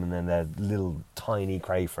crayfish problem and then they're little tiny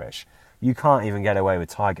crayfish, you can't even get away with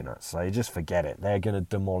tiger nuts. So you just forget it. They're going to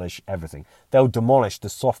demolish everything. They'll demolish the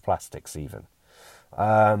soft plastics even.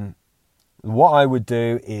 What I would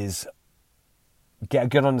do is get a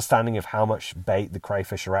good understanding of how much bait the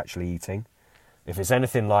crayfish are actually eating. If it's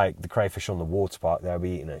anything like the crayfish on the water park, they'll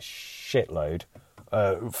be eating a shitload,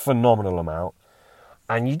 phenomenal amount.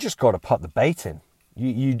 And you just got to put the bait in.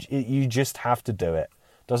 You just have to do it.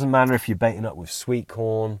 Doesn't matter if you're baiting up with sweet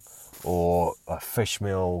corn or a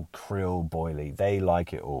fishmeal, krill, boilie. They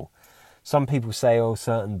like it all. Some people say,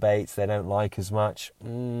 certain baits they don't like as much.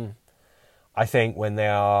 I think when they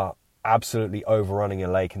are absolutely overrunning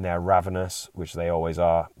a lake and they're ravenous, which they always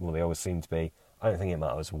are, well, they always seem to be, I don't think it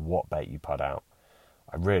matters what bait you put out.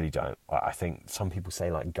 I really don't. I think some people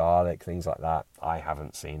say like garlic, things like that. I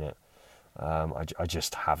haven't seen it. I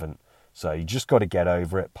just haven't. So you just got to get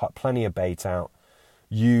over it. Put plenty of bait out.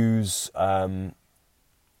 Use wooden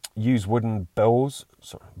bowls.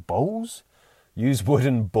 Use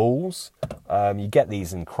wooden balls. You get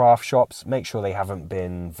these in craft shops. Make sure they haven't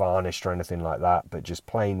been varnished or anything like that, but just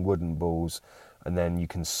plain wooden balls. And then you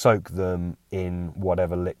can soak them in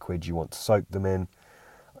whatever liquid you want to soak them in.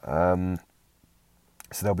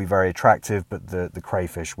 So they'll be very attractive, but the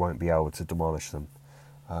crayfish won't be able to demolish them.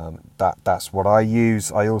 That's what I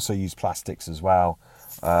use. I also use plastics as well.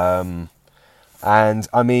 And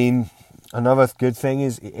I mean, another good thing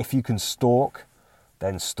is if you can stalk,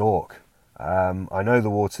 then stalk. I know the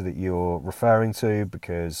water that you're referring to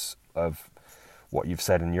because of what you've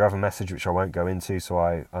said in your other message, which I won't go into. So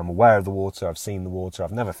I'm aware of the water. I've seen the water.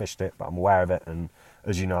 I've never fished it, but I'm aware of it. And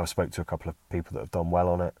as you know, I've spoke to a couple of people that have done well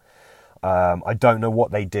on it. I don't know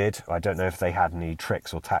what they did. I don't know if they had any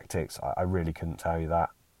tricks or tactics. I really couldn't tell you that.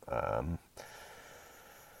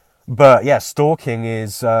 But yeah, stalking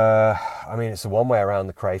is, it's the one way around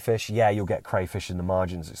the crayfish. Yeah, you'll get crayfish in the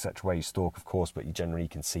margins, etc. where you stalk, of course, but you generally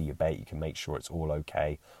can see your bait. You can make sure it's all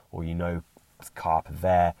okay, or the carp are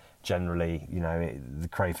there. Generally, the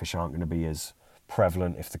crayfish aren't going to be as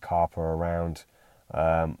prevalent if the carp are around,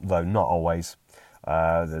 though not always.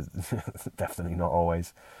 Definitely not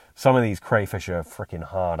always. Some of these crayfish are freaking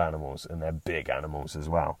hard animals, and they're big animals as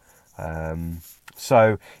well.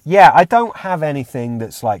 So yeah, I don't have anything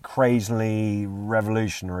that's like crazily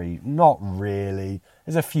revolutionary. Not really.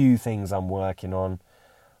 There's a few things I'm working on,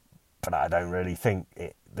 but I don't really think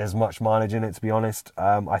there's much mileage in it, to be honest.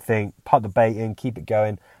 I think put the bait in, keep it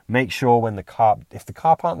going. Make sure if the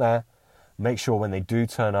carp aren't there, make sure when they do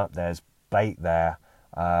turn up, there's bait there,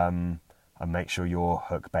 and make sure your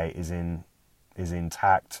hook bait is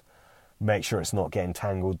intact. Make sure it's not getting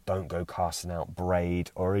tangled. Don't go casting out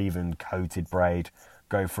braid or even coated braid.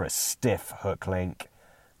 Go for a stiff hook link.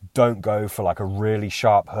 Don't go for like a really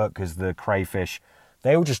sharp hook, because the crayfish,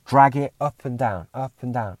 they will just drag it up and down, up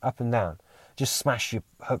and down, up and down. Just smash your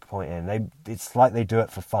hook point in. It's like they do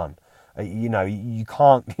it for fun. You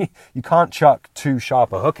can't you can't chuck too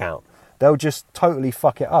sharp a hook out. They'll just totally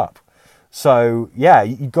fuck it up. So yeah,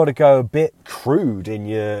 you've got to go a bit crude in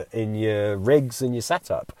your rigs and your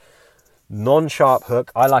setup. Non-sharp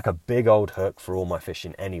hook. I like a big old hook for all my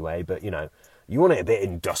fishing anyway, but you want it a bit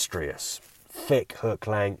industrious. Thick hook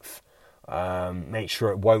length. Make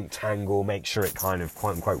sure it won't tangle. Make sure it kind of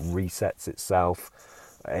quote unquote resets itself.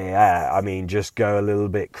 Yeah, I mean, just go a little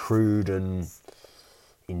bit crude and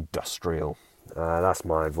industrial. That's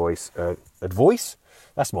my advice.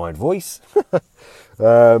 That's my advice.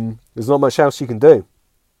 There's not much else you can do.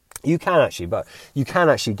 You can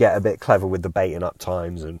actually get a bit clever with the baiting up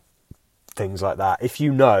times and things like that. If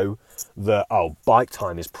you know that, bite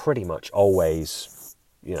time is pretty much always,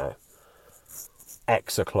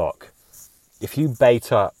 X o'clock. If you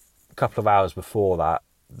bait up a couple of hours before that,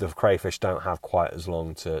 the crayfish don't have quite as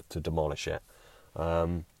long to demolish it.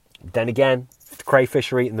 Then again, if the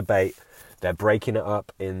crayfish are eating the bait, they're breaking it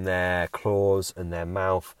up in their claws and their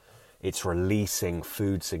mouth. It's releasing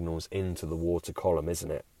food signals into the water column, isn't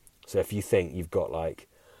it? So if you think you've got like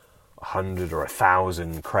 100 or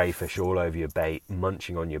 1,000 crayfish all over your bait,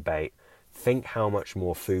 munching on your bait, think how much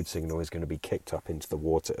more food signal is going to be kicked up into the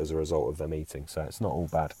water as a result of them eating. So it's not all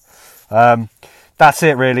bad. That's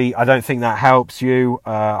it, really. I don't think that helps you.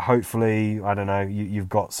 Hopefully, I don't know, you've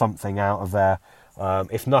got something out of there.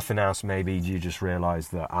 If nothing else, maybe you just realise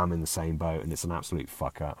that I'm in the same boat and it's an absolute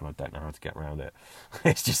fuck up and I don't know how to get around it.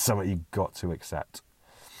 It's just something you've got to accept.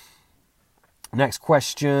 Next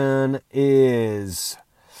question is,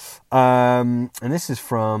 and this is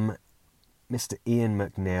from Mr. Ian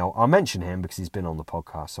McNeil. I'll mention him because he's been on the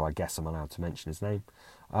podcast, so I guess I'm allowed to mention his name.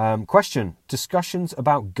 Question: discussions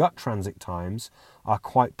about gut transit times are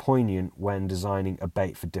quite poignant when designing a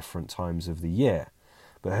bait for different times of the year.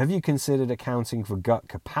 But have you considered accounting for gut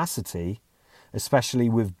capacity, especially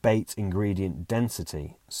with bait ingredient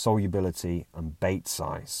density, solubility, and bait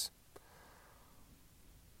size?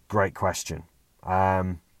 Great question.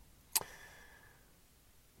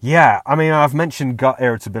 Yeah, I mean, I've mentioned gut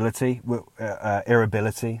irritability,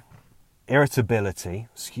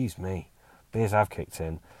 excuse me, beers have kicked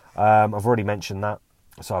in. I've already mentioned that,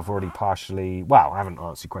 so I've already partially, I haven't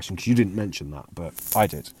answered your question because you didn't mention that, but I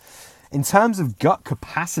did. In terms of gut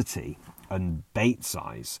capacity and bait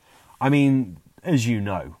size, I mean, as you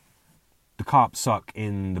know, the carp suck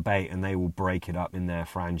in the bait and they will break it up in their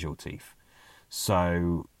phalangeal teeth.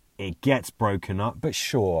 So it gets broken up, but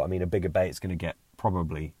sure, I mean, a bigger bait is going to get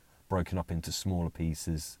probably broken up into smaller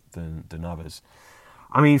pieces than others.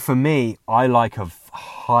 I mean, for me, I like a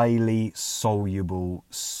highly soluble,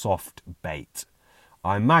 soft bait.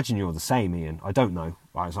 I imagine you're the same, Ian. I don't know,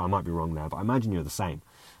 so I might be wrong there, but I imagine you're the same.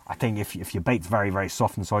 I think if your bait's very, very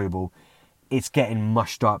soft and soluble, it's getting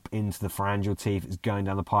mushed up into the phalangeal teeth, it's going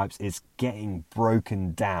down the pipes, it's getting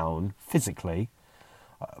broken down physically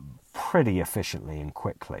pretty efficiently and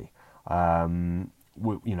quickly,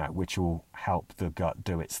 which will help the gut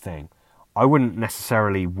do its thing. I wouldn't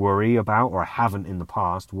necessarily worry about, or I haven't in the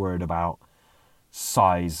past, worried about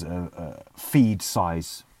size, feed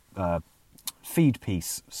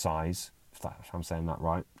piece size, if I'm saying that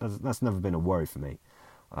right. That's never been a worry for me.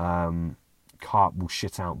 Carp will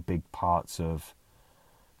shit out big parts of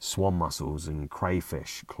swan mussels and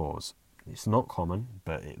crayfish claws. It's not common,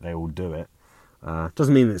 but they will do it.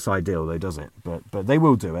 Doesn't mean it's ideal, though, does it? But they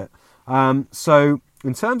will do it. So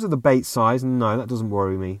in terms of the bait size, no, that doesn't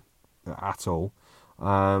worry me at all.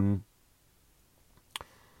 In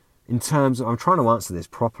terms of, I'm trying to answer this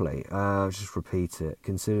properly. Just repeat it.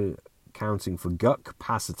 Consider accounting for gut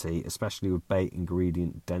capacity, especially with bait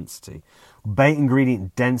ingredient density. Bait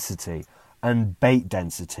ingredient density and bait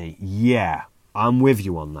density. Yeah, I'm with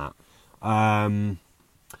you on that. I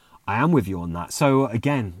am with you on that. So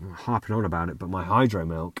again, harping on about it, but my hydro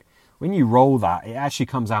milk, when you roll that, it actually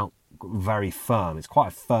comes out very firm. It's quite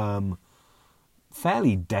a firm,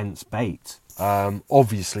 fairly dense bait.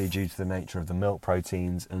 Obviously due to the nature of the milk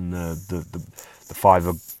proteins and the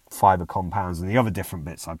fiber compounds and the other different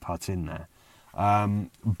bits I put in there.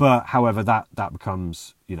 But however, that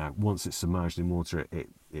becomes, once it's submerged in water,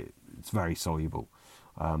 it's very soluble,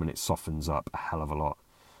 and it softens up a hell of a lot.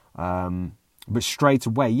 But straight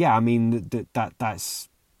away, yeah, I mean, that's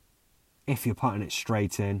if you're putting it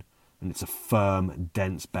straight in and it's a firm,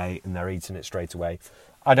 dense bait and they're eating it straight away,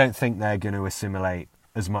 I don't think they're going to assimilate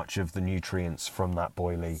as much of the nutrients from that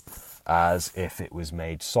boilie as if it was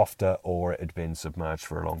made softer or it had been submerged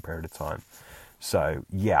for a long period of time. So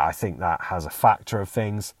yeah, I think that has a factor of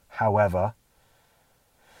things. However,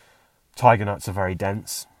 tiger nuts are very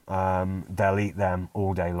dense. They'll eat them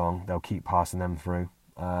all day long. They'll keep passing them through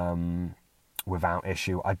without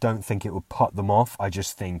issue. I don't think it would put them off. I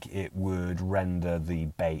just think it would render the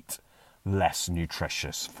bait less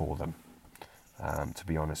nutritious for them, to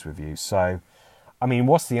be honest with you. So, I mean,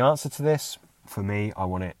 what's the answer to this? For me, I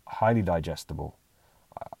want it highly digestible.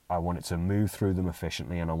 I want it to move through them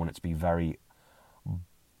efficiently, and I want it to be very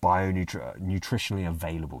nutritionally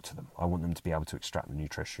available to them. I want them to be able to extract the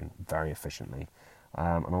nutrition very efficiently,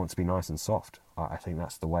 and I want it to be nice and soft. I think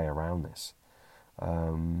that's the way around this.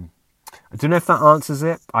 I don't know if that answers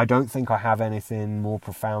it. I don't think I have anything more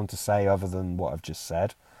profound to say other than what I've just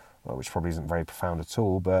said, which probably isn't very profound at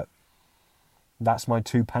all, but that's my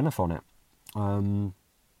 2 penneth on it.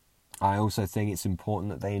 I also think it's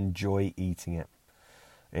important that they enjoy eating it.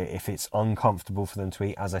 If it's uncomfortable for them to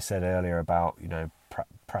eat, as I said earlier about,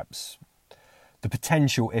 perhaps the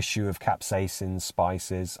potential issue of capsaicin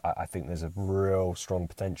spices, I think there's a real strong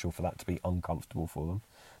potential for that to be uncomfortable for them.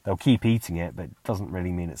 They'll keep eating it, but it doesn't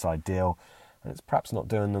really mean it's ideal, and it's perhaps not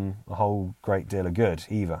doing them a whole great deal of good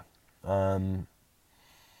either.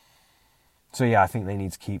 So yeah, I think they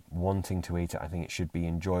need to keep wanting to eat it. I think it should be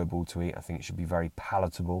enjoyable to eat. I think it should be very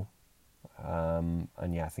palatable. And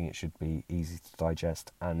yeah, I think it should be easy to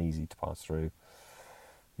digest and easy to pass through.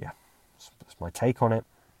 Yeah, that's my take on it.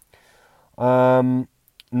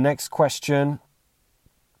 Next question.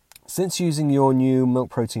 Since using your new milk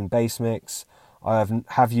protein base mix,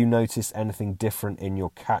 have you noticed anything different in your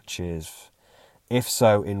catches? If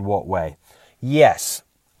so, in what way? Yes.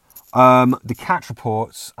 The catch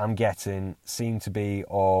reports I'm getting seem to be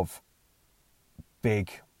of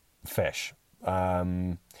big fish.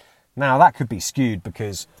 Now, that could be skewed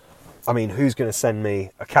because, I mean, who's going to send me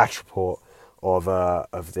a catch report of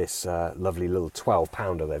this lovely little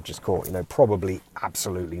 12-pounder they've just caught? Probably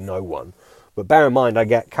absolutely no one. But bear in mind, I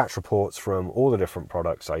get catch reports from all the different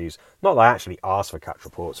products I use. Not that I actually ask for catch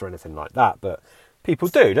reports or anything like that, but people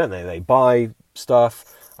do, don't they? They buy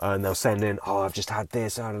stuff and they'll send in, I've just had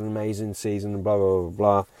this, I had an amazing season, and blah, blah,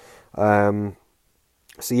 blah, blah.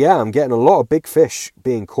 So yeah, I'm getting a lot of big fish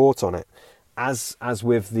being caught on it. As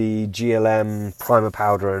with the GLM primer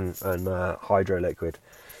powder and hydro liquid,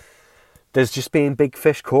 there's just been big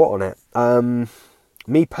fish caught on it.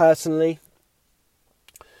 Me personally,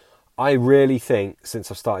 I really think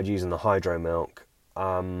since I've started using the hydro milk,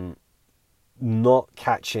 not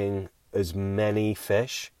catching as many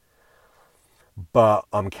fish, but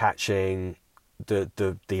I'm catching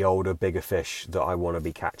the older, bigger fish that I want to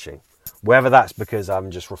be catching. Whether that's because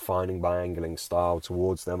I'm just refining my angling style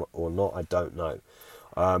towards them or not, I don't know.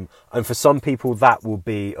 And for some people, that will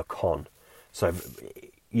be a con. So,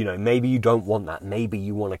 maybe you don't want that. Maybe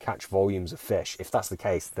you want to catch volumes of fish. If that's the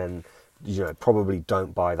case, then, probably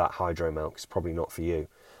don't buy that hydro milk. It's probably not for you.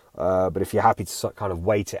 But if you're happy to kind of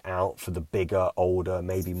wait it out for the bigger, older,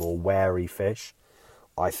 maybe more wary fish,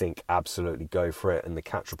 I think absolutely go for it. And the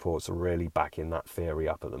catch reports are really backing that theory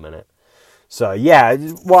up at the minute. So yeah,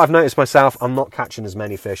 what I've noticed myself, I'm not catching as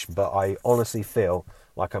many fish, but I honestly feel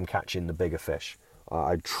like I'm catching the bigger fish.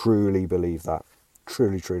 I truly believe that.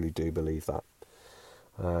 Truly do believe that.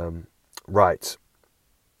 Right.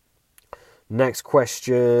 Next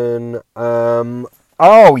question.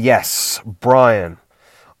 Oh yes, Brian.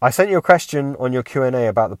 I sent you a question on your Q&A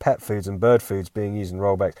about the pet foods and bird foods being used in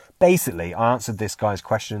rollbacks. Basically, I answered this guy's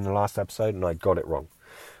question in the last episode and I got it wrong.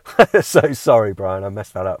 So sorry, Brian, I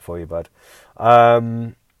messed that up for you, bud.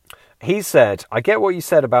 He said, I get what you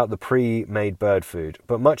said about the pre-made bird food,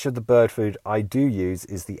 but much of the bird food I do use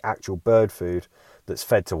is the actual bird food that's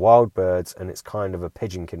fed to wild birds, and it's kind of a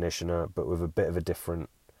pigeon conditioner, but with a bit of a different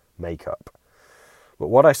makeup. But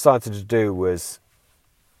what I started to do was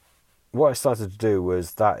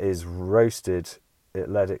that is roasted it,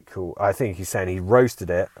 let it cool. I think he's saying he roasted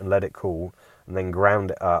it and let it cool, and then ground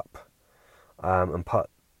it up and put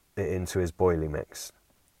it into his boilie mix.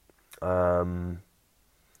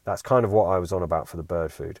 That's kind of what I was on about for the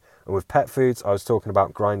bird food. And with pet foods, I was talking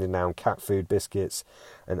about grinding down cat food biscuits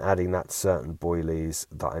and adding that to certain boilies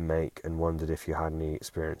that I make, and wondered if you had any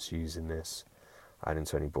experience using this, adding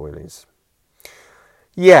to any boilies.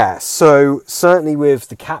 Yeah, so certainly with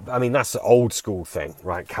the cat, I mean, that's the old school thing,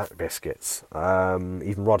 right? Cat biscuits.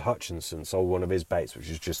 Even Rod Hutchinson sold one of his baits, which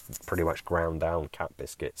is just pretty much ground down cat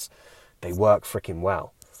biscuits. They work freaking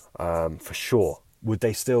well, for sure. Would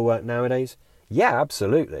they still work nowadays? Yeah,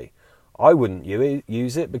 absolutely. I wouldn't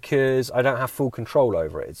use it because I don't have full control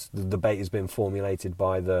over it. The bait has been formulated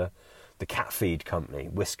by the cat feed company,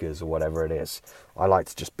 Whiskers or whatever it is. I like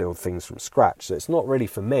to just build things from scratch, so it's not really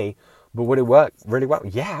for me. But would it work really well?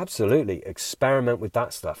 Yeah, absolutely. Experiment with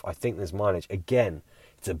that stuff. I think there's mileage. Again,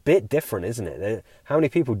 it's a bit different, isn't it? How many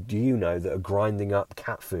people do you know that are grinding up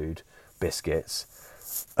cat food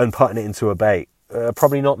biscuits and putting it into a bait?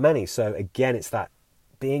 Probably not many. So again, it's that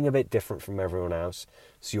being a bit different from everyone else,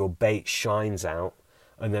 so your bait shines out.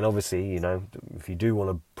 And then obviously, you know, if you do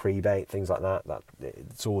want to pre-bait, things like that,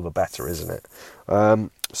 it's all the better, isn't it?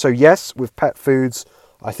 So yes, with pet foods,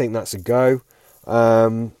 I think that's a go.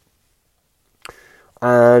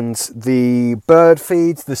 And the bird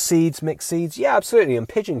feeds, the seeds, mixed seeds, yeah, absolutely. And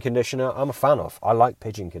pigeon conditioner, I'm a fan of. I like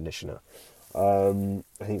pigeon conditioner. I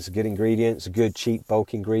think it's a good ingredient. It's a good, cheap,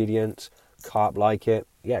 bulk ingredient. Carp like it.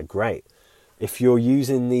 Yeah, great. If you're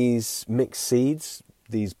using these mixed seeds,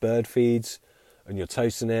 these bird feeds, and you're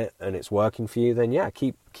toasting it and it's working for you, then yeah,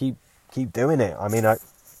 keep doing it. I mean,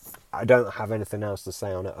 I don't have anything else to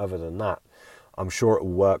say on it other than that. I'm sure it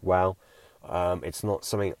will work well. It's not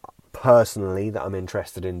something personally that I'm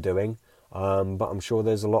interested in doing, but I'm sure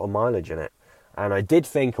there's a lot of mileage in it. And I did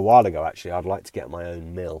think a while ago, actually, I'd like to get my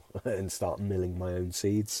own mill and start milling my own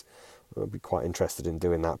seeds. I'd be quite interested in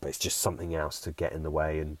doing that, but it's just something else to get in the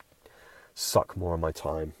way and suck more of my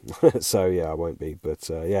time. So yeah, I won't be. But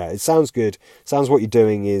yeah, it sounds good. Sounds what you're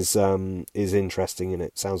doing is interesting, and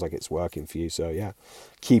it sounds like it's working for you. So yeah,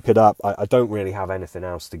 keep it up. I don't really have anything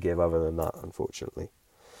else to give other than that, unfortunately.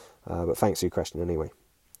 But thanks for your question anyway.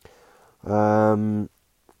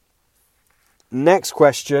 Next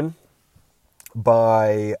question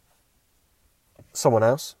by someone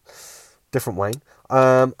else, different Wayne.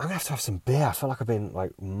 I'm gonna have to have some beer. I feel like I've been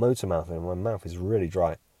like motor mouthing, and my mouth is really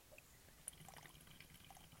dry.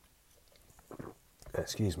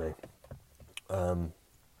 Excuse me.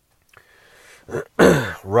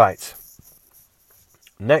 Right.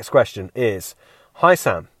 Next question is, hi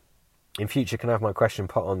Sam. In future, can I have my question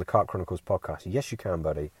put on the Carp Chronicles podcast? Yes, you can,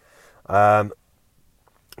 buddy.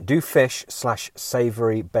 Do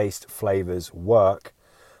fish/savoury based flavours work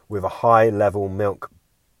with a high level milk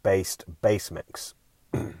based base mix?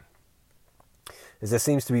 As there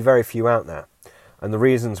seems to be very few out there, and the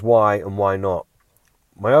reasons why and why not.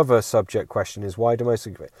 My other subject question is, why do most...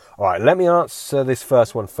 All right, let me answer this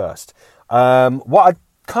first one first. What I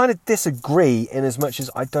kind of disagree in as much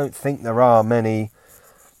as I don't think there are many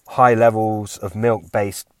high levels of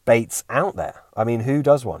milk-based baits out there. I mean, who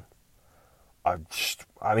does one?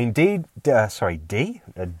 Dean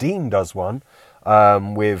does one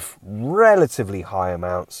with relatively high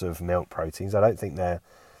amounts of milk proteins. I don't think they're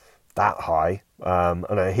that high.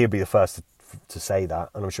 And he'll be the first to say that,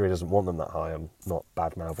 and I'm sure he doesn't want them that high. I'm not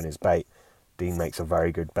bad-mouthing his bait. Dean makes a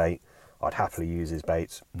very good bait. I'd happily use his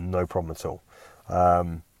baits, no problem at all.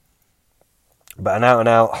 But an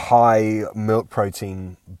out-and-out high milk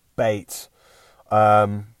protein bait,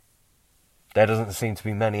 there doesn't seem to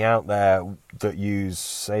be many out there that use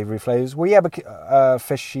savoury flavours. Well, yeah,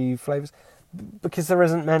 fishy flavours, because there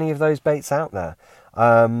isn't many of those baits out there.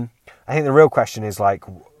 I think the real question is, like,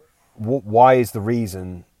 why is the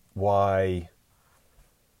reason why...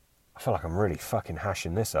 I feel like I'm really fucking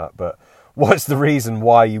hashing this up, but what's the reason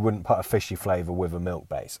why you wouldn't put a fishy flavour with a milk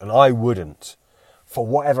base? And I wouldn't. For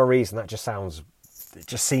whatever reason, it just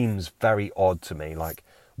seems very odd to me. Like,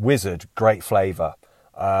 Wizard, great flavour.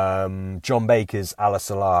 John Baker's a la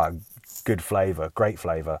Salar, good flavour, great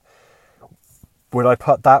flavour. Would I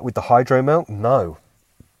put that with the hydro milk? No,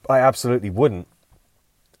 I absolutely wouldn't.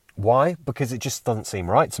 Why? Because it just doesn't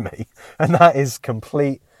seem right to me. And that is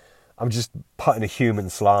complete... I'm just putting a human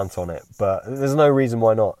slant on it, but there's no reason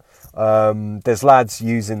why not. There's lads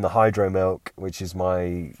using the hydro milk, which is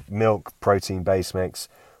my milk protein base mix,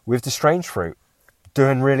 with the strange fruit,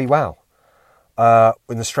 doing really well.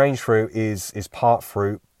 When the strange fruit is part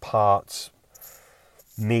fruit, part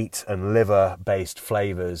meat and liver based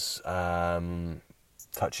flavours,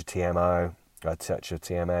 touch of TMO, a touch of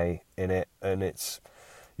TMA in it, and it's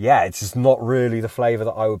just not really the flavour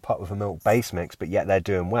that I would put with a milk base mix, but yet they're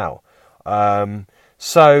doing well.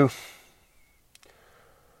 So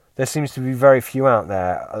there seems to be very few out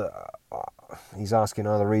there. He's asking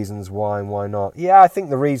other reasons why and why not. Yeah, I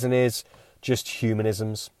think the reason is just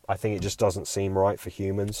humanisms. I think it just doesn't seem right for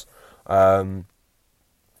humans. Compare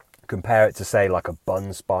it to, say, like a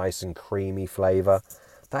bun spice and creamy flavour.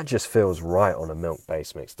 That just feels right on a milk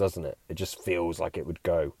base mix, doesn't it? It just feels like it would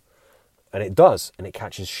go. And it does, and it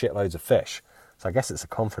catches shitloads of fish. So I guess it's a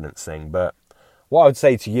confidence thing, but what I would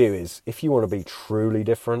say to you is, if you want to be truly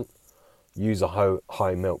different, use a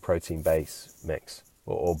high milk protein base mix,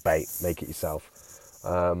 or bait, make it yourself.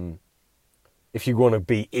 If you want to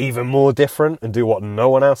be even more different and do what no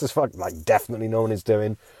one else is definitely no one is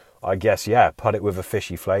doing, I guess, put it with a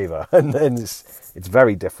fishy flavour. And then it's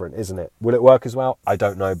very different, isn't it? Will it work as well? I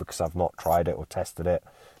don't know, because I've not tried it or tested it.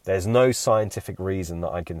 There's no scientific reason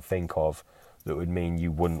that I can think of that would mean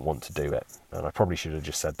you wouldn't want to do it. And I probably should have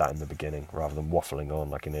just said that in the beginning rather than waffling on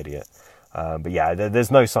like an idiot. But yeah, there's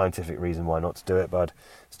no scientific reason why not to do it, bud.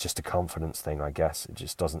 It's just a confidence thing, I guess. It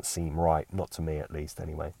just doesn't seem right, not to me at least,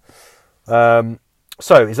 anyway. So,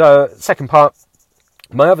 is our second part.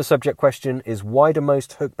 My other subject question is, why do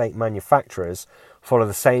most hook bait manufacturers follow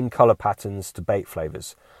the same colour patterns to bait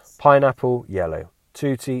flavours? Pineapple, yellow,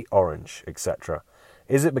 tutti, orange, etc.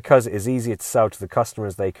 Is it because it is easier to sell to the customer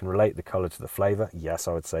as they can relate the colour to the flavour? Yes,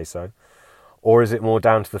 I would say so. Or is it more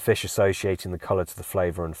down to the fish associating the colour to the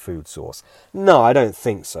flavour and food source? No, I don't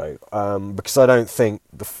think so. Because I don't think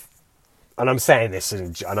and I'm saying this,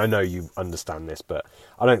 and I know you understand this, but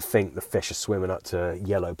I don't think the fish are swimming up to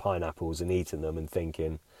yellow pineapples and eating them and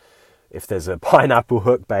thinking, if there's a pineapple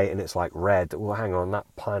hook bait and it's like red, well, hang on, that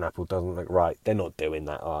pineapple doesn't look right. They're not doing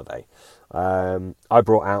that, are they? I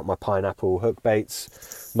brought out my pineapple hook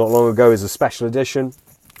baits not long ago as a special edition.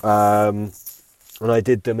 And I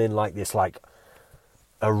did them in like this, like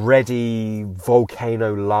a reddy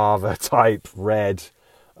volcano lava type red,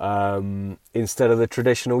 instead of the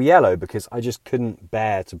traditional yellow, because I just couldn't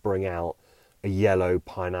bear to bring out a yellow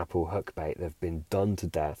pineapple hook bait. They've been done to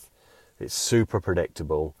death. It's super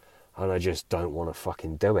predictable, and I just don't want to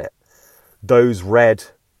fucking do it. Those red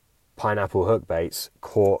pineapple hook baits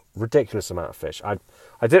caught ridiculous amount of fish. I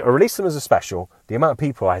released them as a special. The amount of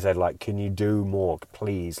people I said, like, can you do more,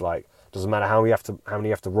 please? Like, doesn't matter how many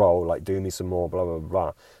you have to roll, like, do me some more, blah, blah,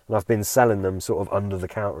 blah. And I've been selling them sort of under the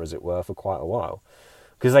counter, as it were, for quite a while,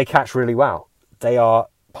 because they catch really well. They are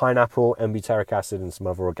pineapple and butyric acid and some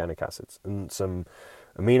other organic acids and some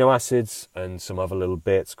amino acids and some other little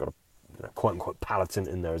bits. Got a quote unquote palatin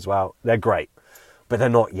in there as well. They're great, but they're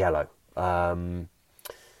not yellow. They're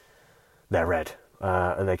red,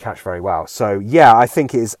 and they catch very well. So yeah, I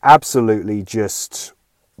think it is absolutely just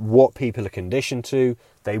what people are conditioned to.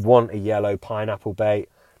 They want a yellow pineapple bait.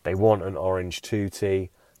 They want an orange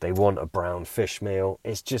tutti. They want a brown fish meal.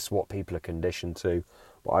 It's just what people are conditioned to.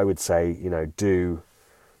 But I would say, do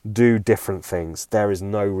different things. There is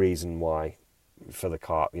no reason why for the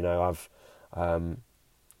carp. I've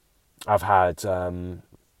had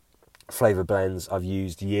flavour blends I've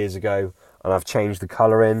used years ago, and I've changed the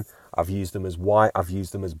colour in. I've used them as white. I've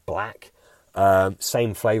used them as black.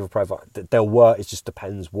 Same flavour profile. They'll work. It just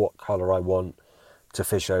depends what colour I want to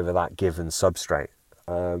fish over that given substrate.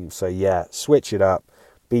 So yeah, switch it up.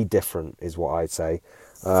 Be different is what I'd say.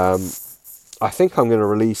 I think I'm going to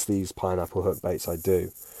release these pineapple hook baits. I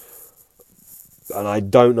do. And I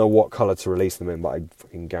don't know what colour to release them in, but I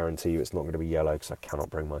fucking guarantee you it's not going to be yellow, because I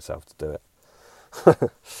cannot bring myself to do it.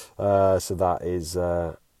 So that is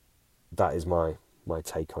my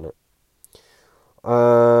take on it.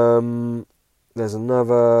 There's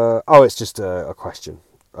another... Oh, it's just a question.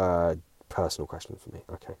 Personal question for me.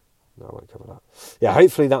 Okay. No, I won't cover that. Yeah,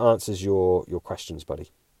 hopefully that answers your questions,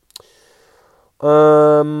 buddy.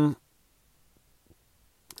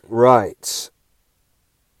 Right.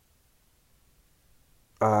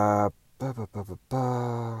 From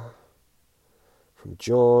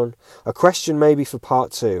John. A question maybe for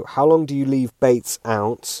part 2. How long do you leave baits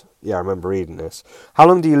out? Yeah, I remember reading this. How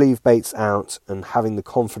long do you leave baits out and having the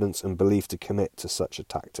confidence and belief to commit to such a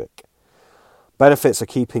tactic? Benefits are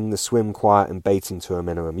keeping the swim quiet and baiting to a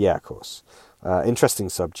minimum. Yeah, of course. Interesting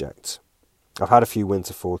subject. I've had a few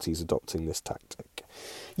winter 40s adopting this tactic.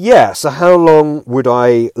 Yeah, so how long would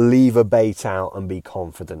I leave a bait out and be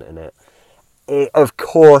confident in it? Of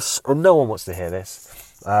course, no one wants to hear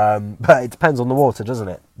this, but it depends on the water, doesn't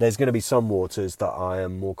it? There's going to be some waters that I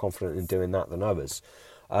am more confident in doing that than others.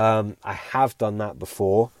 I have done that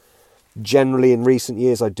before. Generally, in recent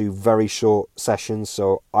years, I do very short sessions,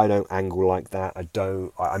 so I don't angle like that.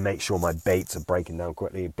 I make sure my baits are breaking down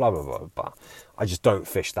quickly, blah, blah, blah, blah. I just don't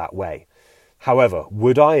fish that way. However,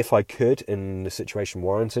 would I if I could, and the situation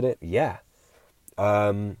warranted it? Yeah.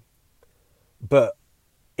 But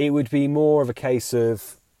it would be more of a case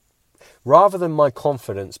of, rather than my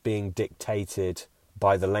confidence being dictated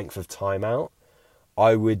by the length of time out,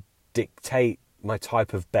 I would dictate my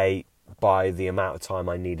type of bait by the amount of time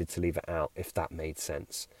I needed to leave it out, if that made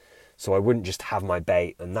sense. So I wouldn't just have my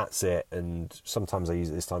bait and that's it, and sometimes I use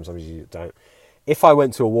it this time, sometimes I don't. If I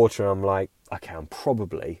went to a water and I'm like, okay, I'm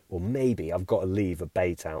probably, or maybe I've got to leave a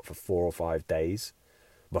bait out for 4 or 5 days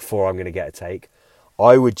before I'm going to get a take,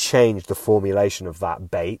 I would change the formulation of that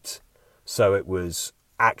bait so it was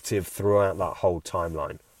active throughout that whole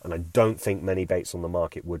timeline. And I don't think many baits on the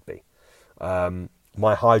market would be.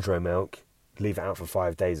 My Hydro Milk, leave it out for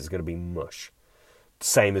 5 days, is going to be mush.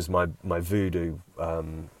 Same as my Voodoo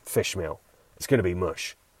fish meal. It's going to be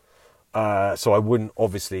mush. So I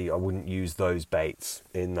wouldn't use those baits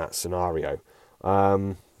in that scenario.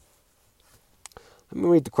 Let me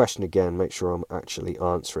read the question again, make sure I'm actually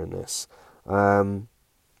answering this.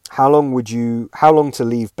 How long to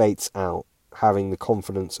leave baits out, having the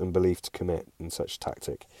confidence and belief to commit in such a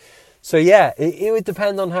tactic? So yeah, it would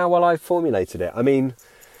depend on how well I formulated it. I mean,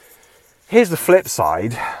 here's the flip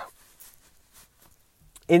side.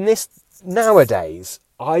 In this nowadays,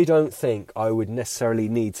 I don't think I would necessarily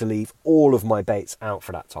need to leave all of my baits out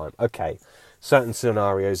for that time. Okay, certain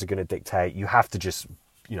scenarios are going to dictate you have to just,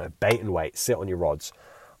 bait and wait, sit on your rods.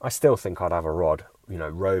 I still think I'd have a rod,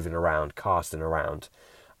 roving around, casting around.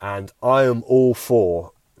 And I am all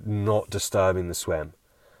for not disturbing the swim.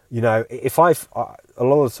 A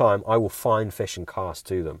lot of the time I will find fish and cast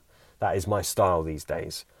to them. That is my style these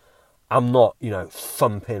days. I'm not,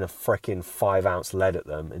 thumping a freaking 5-ounce lead at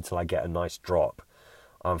them until I get a nice drop.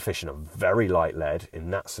 I'm fishing a very light lead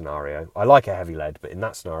in that scenario. I like a heavy lead, but in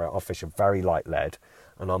that scenario, I'll fish a very light lead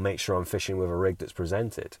and I'll make sure I'm fishing with a rig that's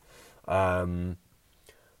presented.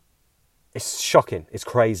 It's shocking. It's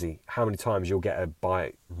crazy how many times you'll get a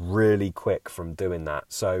bite really quick from doing that.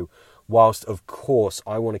 So whilst, of course,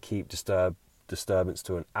 I want to keep disturbance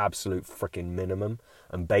to an absolute freaking minimum,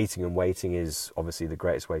 and baiting and waiting is obviously the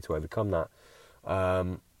greatest way to overcome that,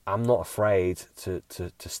 I'm not afraid to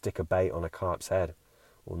stick a bait on a carp's head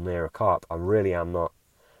or near a carp. I really am not.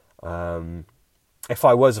 If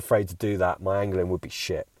I was afraid to do that, my angling would be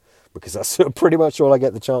shit, because that's pretty much all I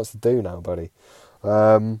get the chance to do now, buddy.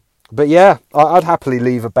 But yeah, I'd happily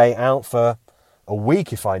leave a bait out for a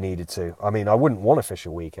week if I needed to. I mean, I wouldn't want to fish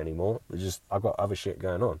a week anymore. I've got other shit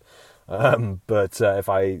going on. But if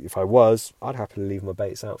I was, I'd happily leave my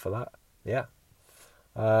baits out for that. Yeah.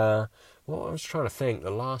 Well, I was trying to think.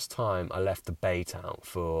 The last time I left the bait out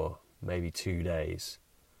for maybe 2 days,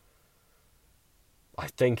 I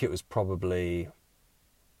think it was probably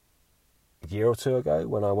a year or two ago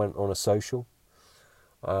when I went on a social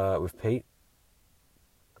with Pete.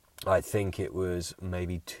 I think it was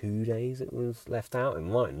maybe 2 days it was left out. It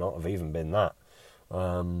might not have even been that.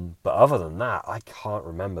 But other than that, I can't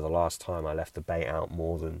remember the last time I left the bait out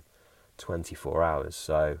more than 24 hours.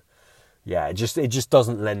 So, yeah, it just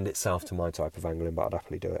doesn't lend itself to my type of angling, but I'd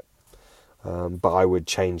happily do it. But I would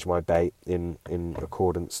change my bait in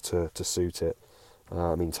accordance to suit it.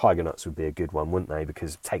 I mean, tiger nuts would be a good one, wouldn't they?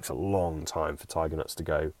 Because it takes a long time for tiger nuts to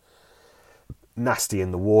go nasty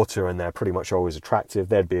in the water, and they're pretty much always attractive.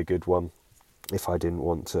 They'd be a good one if I didn't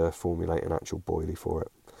want to formulate an actual boilie for it.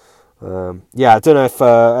 Yeah, I don't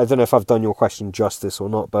know if I've done your question justice or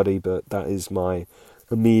not, buddy, but that is my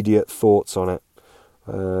immediate thoughts on it.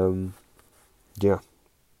 Yeah.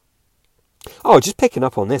 Oh, just picking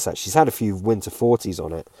up on this, actually, she's had a few winter 40s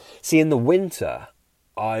on it. See, in the winter,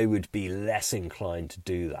 I would be less inclined to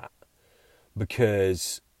do that,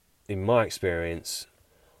 because in my experience,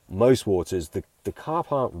 most waters, the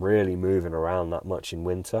carp aren't really moving around that much in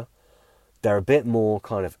winter. They're a bit more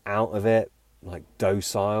kind of out of it, like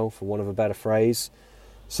docile, for want of a better phrase.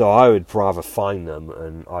 So I would rather find them,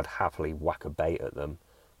 and I'd happily whack a bait at them.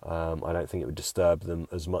 I don't think it would disturb them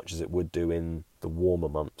as much as it would do in the warmer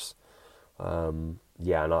months.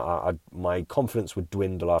 Yeah, and my confidence would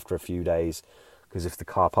dwindle after a few days, because if the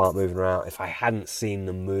carp aren't moving around, if I hadn't seen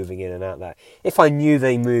them moving in and out that, if I knew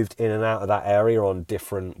they moved in and out of that area on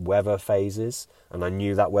different weather phases, and I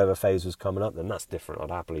knew that weather phase was coming up, then that's different.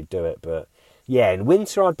 I'd happily do it. But yeah, in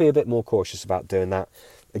winter, I'd be a bit more cautious about doing that.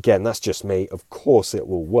 Again, that's just me. Of course, it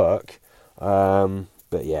will work.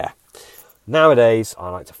 But yeah, nowadays, I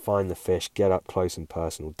like to find the fish, get up close and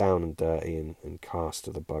personal, down and dirty, and cast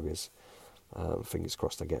to the buggers. Fingers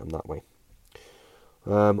crossed I get them that way.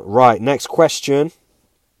 Right, next question.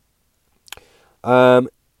 Have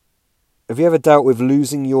you ever dealt with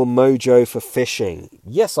losing your mojo for fishing?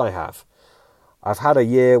 Yes, I have. I've had a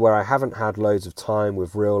year where I haven't had loads of time,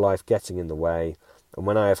 with real life getting in the way, and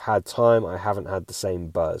when I have had time, I haven't had the same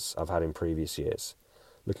buzz I've had in previous years.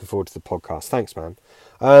 Looking forward to the podcast. Thanks, man.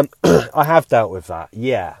 I have dealt with that,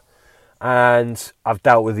 yeah. And I've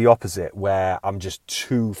dealt with the opposite, where I'm just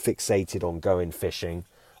too fixated on going fishing,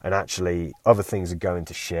 and actually other things are going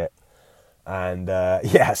to shit. And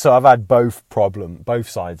yeah, so I've had both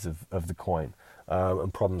sides of the coin,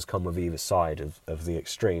 and problems come with either side of the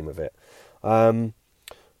extreme of it.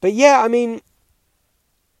 But yeah, I mean,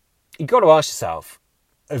 you got to ask yourself,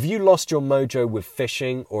 have you lost your mojo with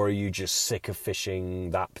fishing, or are you just sick of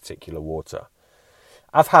fishing that particular water?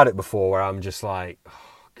 I've had it before where I'm just like,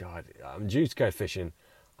 oh God, I'm due to go fishing.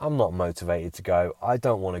 I'm not motivated to go. I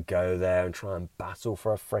don't want to go there and try and battle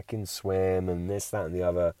for a frickin' swim and this, that and the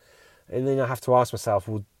other. And then I have to ask myself,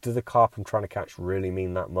 well, do the carp I'm trying to catch really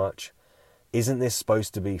mean that much? Isn't this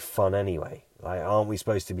supposed to be fun anyway? Like, aren't we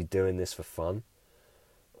supposed to be doing this for fun?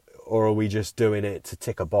 Or are we just doing it to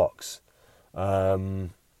tick a box?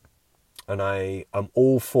 And I'm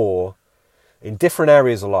all for, in different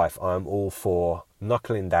areas of life, I'm all for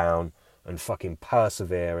knuckling down and fucking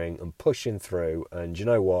persevering and pushing through. And you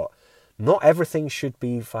know what? Not everything should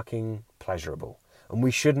be fucking pleasurable. And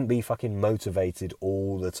we shouldn't be fucking motivated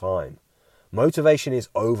all the time. Motivation is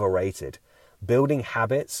overrated. Building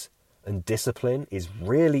habits and discipline is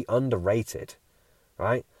really underrated,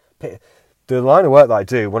 right? The line of work that I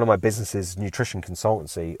do, one of my businesses, nutrition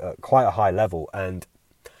consultancy, at quite a high level. And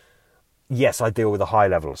yes, I deal with a high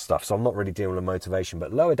level of stuff, so I'm not really dealing with motivation.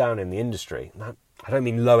 But lower down in the industry, I don't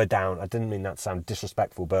mean lower down, I didn't mean that to sound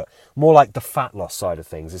disrespectful, but more like the fat loss side of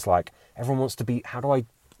things. It's like everyone wants to be,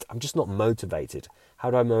 I'm just not motivated. How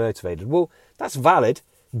do I be motivated? Well, that's valid.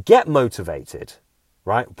 Get motivated,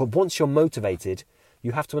 right? But once you're motivated,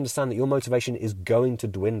 you have to understand that your motivation is going to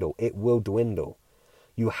dwindle. It will dwindle.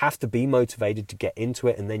 You have to be motivated to get into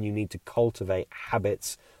it, and then you need to cultivate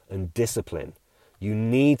habits and discipline. You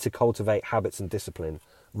need to cultivate habits and discipline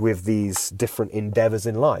with these different endeavors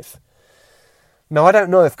in life. Now, I don't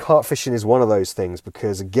know if carp fishing is one of those things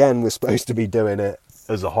because, again, we're supposed to be doing it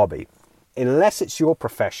as a hobby. Unless it's your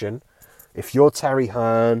profession, if you're Terry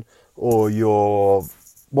Hearn or you're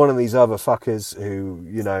one of these other fuckers who,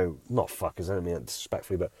 you know, not fuckers, I don't mean that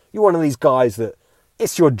disrespectfully, but you're one of these guys that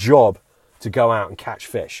it's your job to go out and catch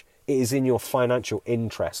fish. It is in your financial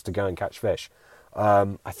interest to go and catch fish.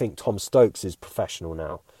 I think Tom Stokes is professional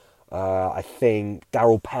now. I think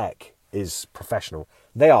Daryl Peck is professional.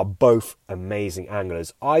 They are both amazing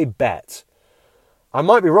anglers. I bet, I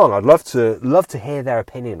might be wrong, I'd love to hear their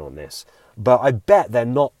opinion on this, but I bet they're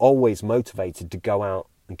not always motivated to go out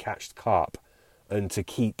and catch the carp and to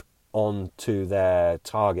keep on to their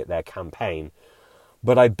target, their campaign.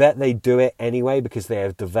 But I bet they do it anyway because they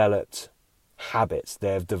have developed habits,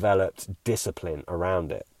 they have developed discipline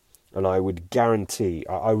around it. And I would guarantee,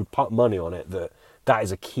 I would put money on it that that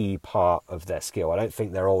is a key part of their skill. I don't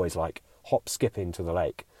think they're always like hop skipping to the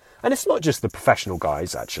lake. And it's not just the professional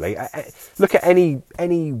guys, actually. Look at any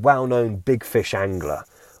well-known big fish angler.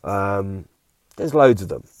 There's loads of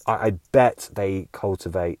them. I bet they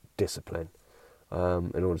cultivate discipline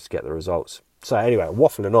in order to get the results. So anyway,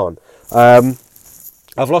 waffling on.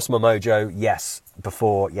 I've lost my mojo. Yes,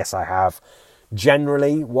 before. Yes, I have.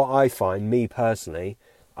 Generally, what I find, me personally,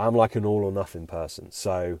 I'm like an all or nothing person.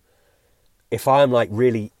 So if I'm like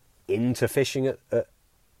really into fishing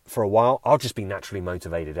for a while, I'll just be naturally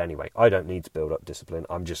motivated anyway. I don't need to build up discipline.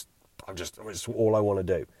 It's all I want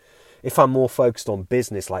to do. If I'm more focused on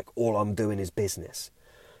business, like all I'm doing is business.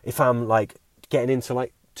 If I'm like getting into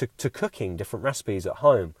like to cooking different recipes at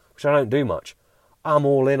home, which I don't do much, I'm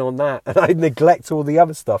all in on that, and I neglect all the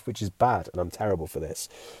other stuff, which is bad, and I'm terrible for this.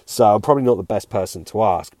 So I'm probably not the best person to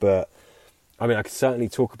ask, but I mean, I could certainly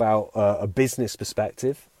talk about a business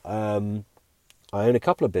perspective. I own a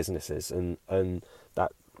couple of businesses, and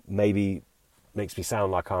that maybe makes me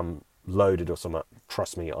sound like I'm loaded or something.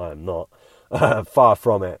 Trust me, I am not. Far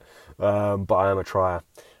from it, but I am a trier.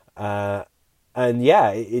 And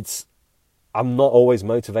yeah, I'm not always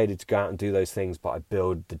motivated to go out and do those things, but I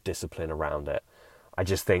build the discipline around it. I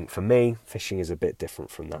just think, for me, fishing is a bit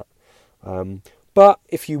different from that. But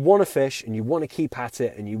if you want to fish and you want to keep at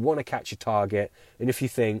it and you want to catch your target, and if you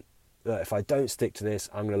think that if I don't stick to this,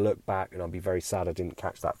 I'm going to look back and I'll be very sad I didn't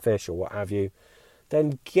catch that fish or what have you,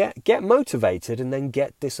 then get motivated and then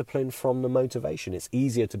get discipline from the motivation. It's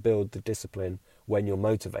easier to build the discipline when you're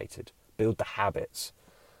motivated. Build the habits.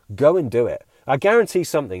 Go and do it. I guarantee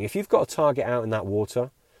something. If you've got a target out in that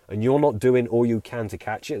water and you're not doing all you can to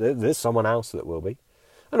catch it, there's someone else that will be.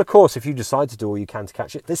 And of course, if you decide to do all you can to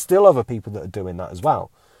catch it, there's still other people that are doing that as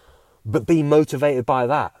well. But be motivated by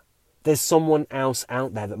that. There's someone else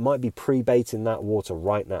out there that might be pre-baiting that water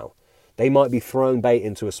right now. They might be throwing bait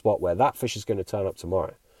into a spot where that fish is going to turn up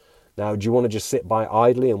tomorrow. Now, do you want to just sit by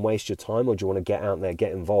idly and waste your time, or do you want to get out there,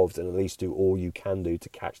 get involved, and at least do all you can do to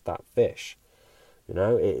catch that fish? You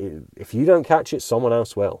know, if you don't catch it, someone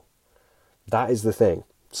else will. That is the thing.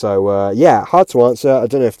 So, yeah, hard to answer. I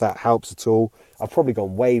don't know if that helps at all. I've probably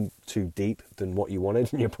gone way too deep than what you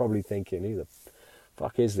wanted, and you're probably thinking, who the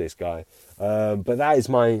fuck is this guy? But that's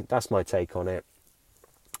my take on it.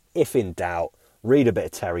 If in doubt, read a bit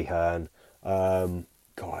of Terry Hearn.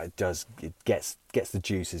 God, it gets the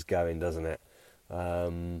juices going, doesn't it?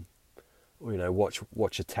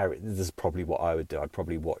 watch a Terry. This is probably what I would do. I'd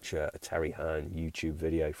probably watch a Terry Hearn YouTube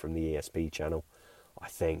video from the ESP channel. I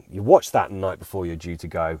think you watch that the night before you're due to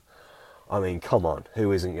go. I mean, come on,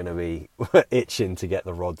 who isn't going to be itching to get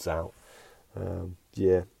the rods out?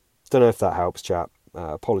 Yeah, don't know if that helps, chap.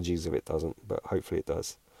 Apologies if it doesn't, but hopefully it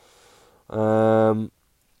does.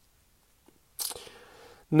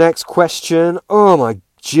 Next question. Oh my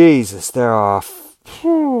Jesus, there are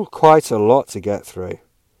quite a lot to get through.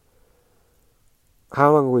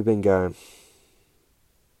 How long have we been going?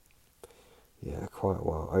 Yeah, quite a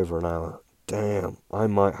while. Over an hour. Damn, I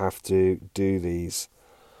might have to do these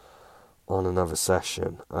on another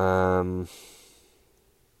session.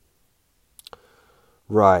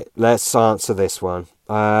 Right, let's answer this one.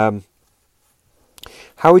 How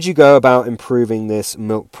would you go about improving this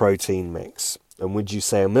milk protein mix? And would you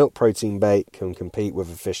say a milk protein bait can compete with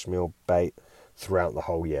a fish meal bait throughout the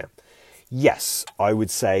whole year? Yes, I would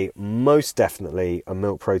say most definitely a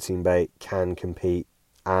milk protein bait can compete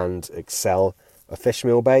and excel a fish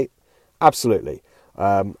meal bait. Absolutely.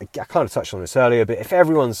 I kind of touched on this earlier, but if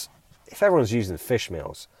everyone's using fish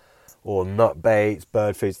meals or nut baits,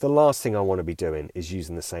 bird foods, the last thing I want to be doing is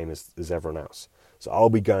using the same as everyone else. So I'll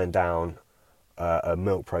be going down a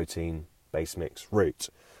milk protein base mix route.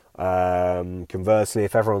 Conversely,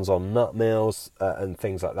 if everyone's on nut meals and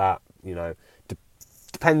things like that,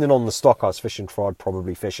 depending on the stock I was fishing for, I'd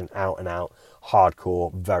probably fish an out and out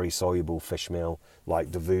hardcore, very soluble fish meal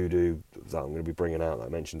like the Voodoo that I'm going to be bringing out that I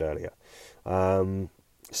mentioned earlier.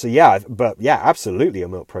 Absolutely a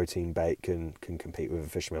milk protein bait can compete with a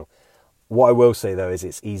fish meal. What I will say though is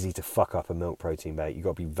it's easy to fuck up a milk protein bait. You've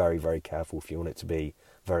got to be very, very careful if you want it to be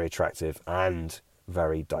very attractive and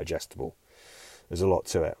very digestible. There's a lot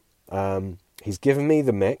to it. He's given me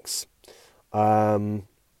the mix.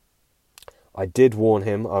 I did warn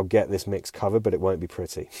him I'll get this mix covered, but it won't be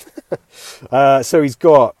pretty. So he's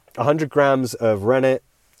got 100 grams of rennet,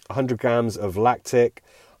 100 grams of lactic,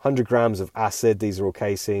 100 grams of acid, these are all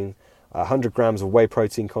casein, 100 grams of whey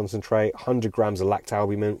protein concentrate, 100 grams of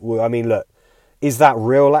lactalbumin. Well, I mean, look, is that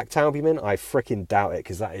real lactalbumin? I freaking doubt it,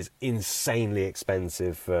 because that is insanely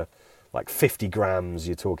expensive for like 50 grams.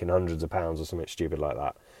 You're talking hundreds of pounds or something stupid like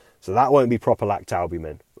that. So that won't be proper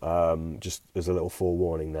lactalbumin, just as a little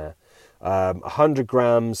forewarning there. 100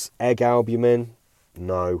 grams egg albumin,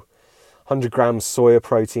 no. 100 grams soya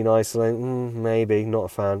protein isolate, maybe, not a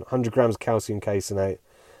fan. 100 grams calcium caseinate.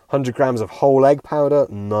 100 grams of whole egg powder,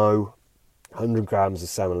 no. 100 grams of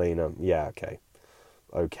semolina, yeah, okay.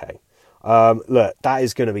 Look, that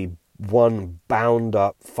is going to be one bound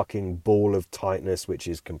up fucking ball of tightness, which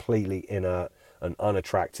is completely inert and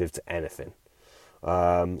unattractive to anything.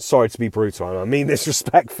 Sorry to be brutal, and I mean this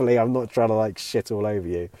respectfully. I'm not trying to like shit all over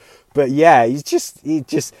you, but yeah,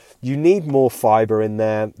 you need more fiber in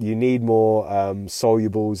there. You need more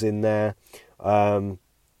solubles in there.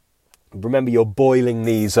 Remember, you're boiling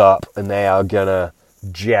these up, and they are gonna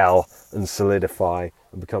gel and solidify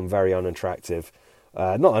and become very unattractive.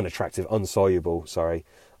 Not unattractive, unsoluble. Sorry.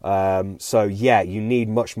 So yeah, you need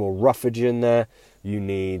much more roughage in there. You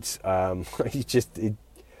need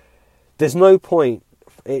there's no point,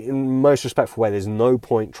 in most respectful way, there's no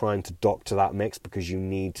point trying to dock to that mix, because you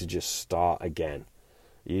need to just start again.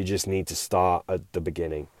 You just need to start at the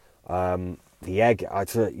beginning. The egg,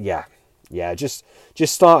 just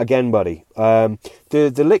start again, buddy.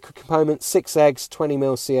 The liquid component, 6 eggs, 20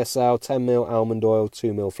 ml CSL, 10 ml almond oil,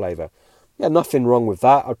 2 ml flavour. Yeah, nothing wrong with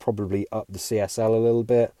that. I'd probably up the CSL a little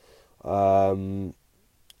bit. But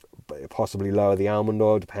possibly lower the almond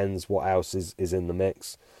oil, depends what else is in the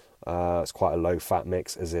mix. It's quite a low fat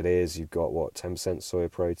mix as it is. You've got 10% soy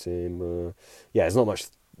protein. There's not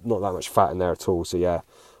that much fat in there at all. So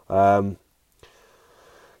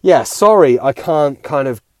sorry, I can't kind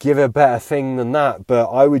of give a better thing than that.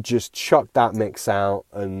 But I would just chuck that mix out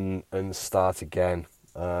and start again.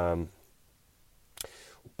 Buy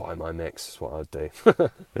my mix is what I'd do.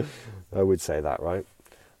 I would say that, right?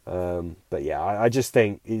 But yeah, I just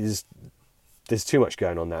think there's too much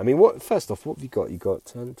going on there. I mean, first off, what have you got? You got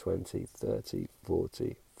 10, 20, 30,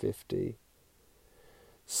 40, 50,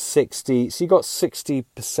 60. So you got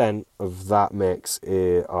 60% of that mix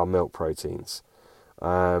are milk proteins.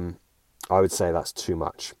 I would say that's too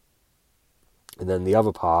much. And then the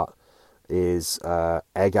other part is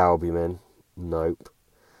egg albumin, nope.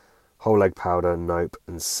 Whole egg powder, nope.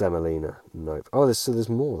 And semolina, nope. Oh, there's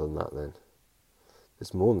more than that then.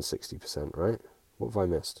 There's more than 60%, right? What have I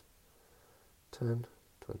missed? 10,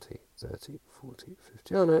 20, 30, 40,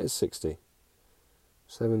 50. Oh no, it's 60.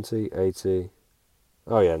 70, 80.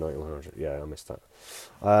 Oh yeah, 90, 100. Yeah, I missed that.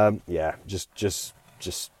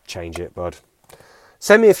 Just change it, bud.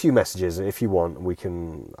 Send me a few messages if you want.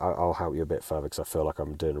 I'll help you a bit further because I feel like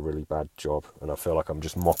I'm doing a really bad job and I feel like I'm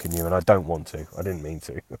just mocking you and I don't want to. I didn't mean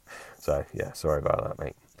to. So, yeah, sorry about that,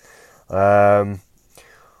 mate.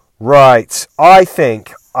 Right. I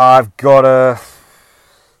think I've got to...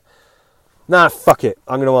 Nah, fuck it.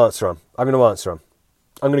 I'm going to answer them. I'm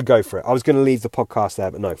going to go for it. I was going to leave the podcast there,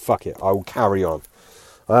 but no, fuck it. I will carry on.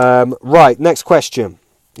 Right, next question.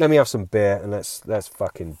 Let me have some beer and let's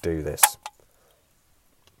fucking do this.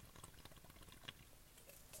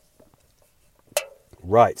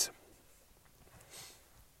 Right.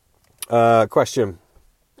 Question.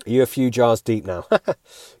 Are you a few jars deep now?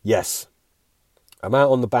 Yes. I'm out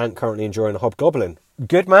on the bank currently enjoying a hobgoblin.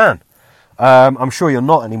 Good man. I'm sure you're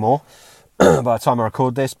not anymore by the time I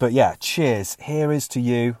record this, but yeah, cheers. Here is to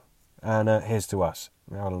you and here's to us.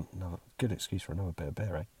 Another good excuse for another bit of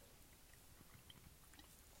beer,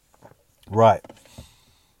 eh? Right.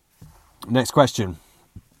 Next question.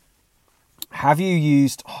 Have you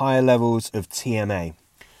used higher levels of TMA,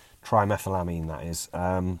 trimethylamine that is,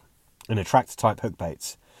 in attractor-type hook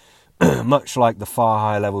baits, much like the far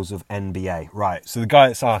higher levels of NBA? Right, so the guy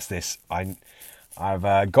that's asked this, I've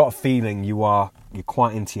got a feeling you're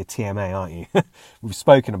quite into your TMA, aren't you? We've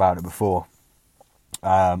spoken about it before,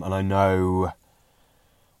 and I know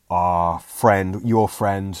your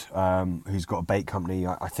friend, who's got a bait company,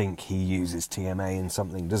 I think he uses TMA in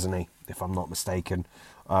something, doesn't he? If I'm not mistaken.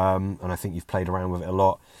 And I think you've played around with it a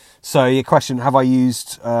lot. So your question, have I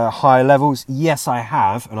used higher levels? Yes, I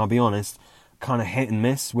have, and I'll be honest, kind of hit and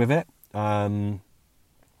miss with it. I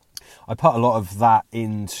put a lot of that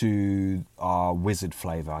into our Wizard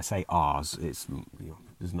flavour. I say ours. There's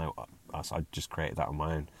no us. I just created that on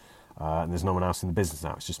my own. And there's no one else in the business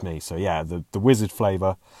now. It's just me. So yeah, the Wizard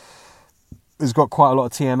flavour has got quite a lot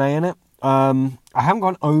of TMA in it. I haven't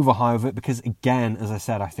gone over high with it because, again, as I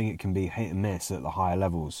said, I think it can be hit and miss at the higher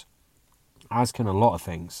levels, as can a lot of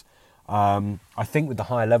things. I think with the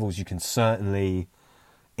higher levels, you can certainly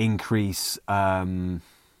increase,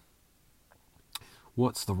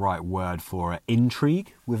 what's the right word for it?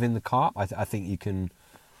 Intrigue within the carp. I think you can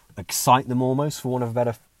excite them almost, for want of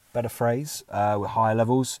a better phrase, with higher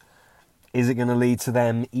levels. Is it going to lead to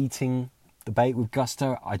them eating the bait with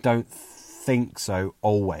gusto? I don't think so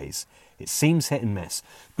always. It seems hit and miss.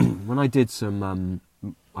 When I did some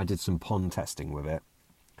pond testing with it,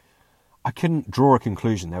 I couldn't draw a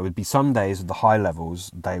conclusion. There would be some days with the high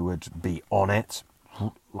levels, they would be on it,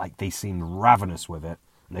 like they seemed ravenous with it.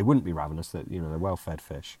 And they wouldn't be ravenous, they're well-fed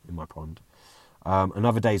fish in my pond. And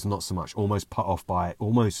other days not so much, almost put off by it.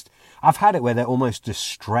 I've had it where they're almost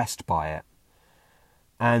distressed by it.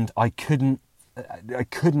 And I couldn't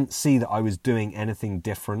see that I was doing anything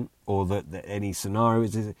different or that any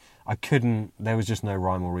scenarios. There was just no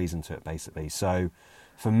rhyme or reason to it, basically. So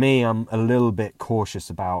for me, I'm a little bit cautious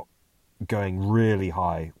about going really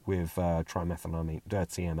high with trimethylamine,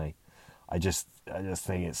 TMA. I just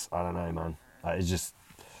think it's, I don't know, man.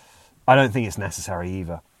 I don't think it's necessary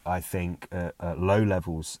either. I think at low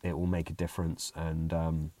levels, it will make a difference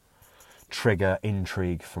and trigger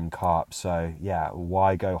intrigue from carp. So yeah,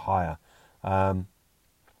 why go higher?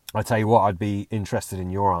 I tell you what, I'd be interested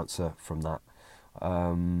in your answer from that.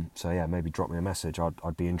 So yeah, maybe drop me a message.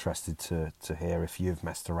 I'd be interested to hear if you've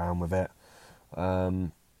messed around with it.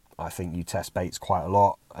 I think you test baits quite a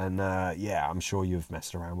lot, and yeah, I'm sure you've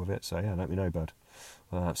messed around with it. So yeah, let me know, bud.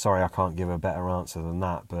 Sorry, I can't give a better answer than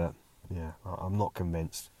that, but yeah, I'm not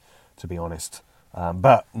convinced, to be honest.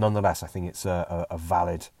 But nonetheless, I think it's a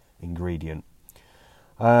valid ingredient.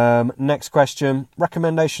 Next question.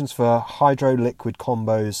 Recommendations for hydro liquid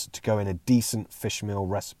combos to go in a decent fish meal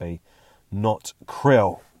recipe, not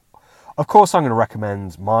krill. Of course, I'm going to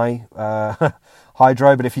recommend my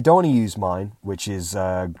hydro, but if you don't want to use mine, which is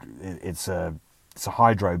it's a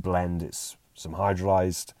hydro blend, it's some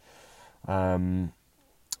hydrolyzed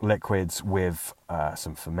liquids with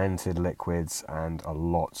some fermented liquids and a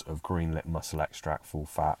lot of green lip mussel extract, full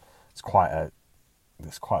fat. It's quite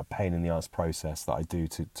a pain in the ass process that I do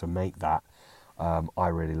to make that. I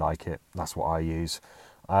really like it. That's what I use.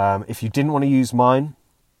 If you didn't want to use mine,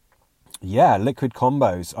 yeah, liquid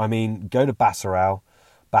combos. I mean, go to Baccarat,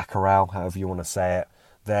 however you want to say it.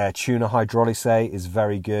 Their tuna hydrolyse is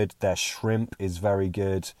very good. Their shrimp is very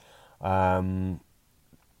good. Their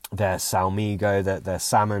salmigo, their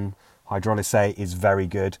salmon hydrolyse is very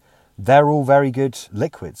good. They're all very good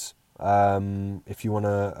liquids. If you want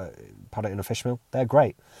to put it in a fish meal, they're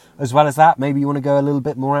great. As well as that, maybe you want to go a little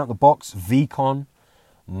bit more out the box. Vicon,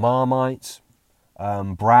 Marmite,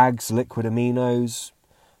 Bragg's liquid aminos,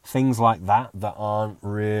 things like that aren't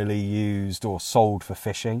really used or sold for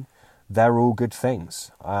fishing. They're all good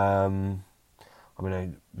things. I'm I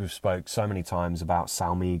mean, we've spoke so many times about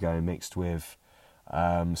salmigo mixed with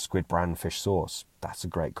squid bran fish sauce. That's a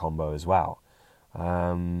great combo as well.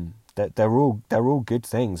 They're all good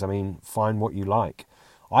things. I mean, find what you like.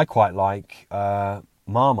 I quite like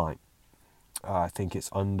Marmite. I think it's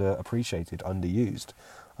underappreciated, underused,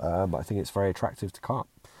 but I think it's very attractive to carp.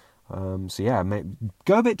 So yeah,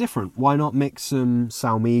 go a bit different. Why not mix some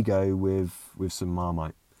salmigo with some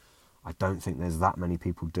Marmite? I don't think there's that many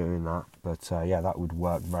people doing that, but yeah, that would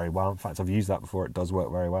work very well. In fact, I've used that before. It does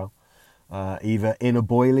work very well, either in a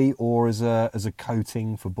boilie or as a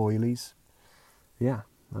coating for boilies. Yeah,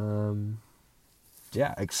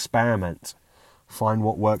 experiment. Find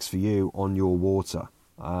what works for you on your water.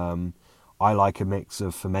 I like a mix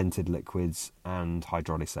of fermented liquids and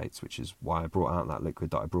hydrolysates, which is why I brought out that liquid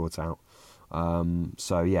that I brought out.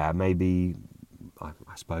 So yeah, maybe I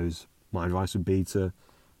suppose my advice would be to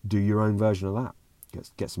do your own version of that.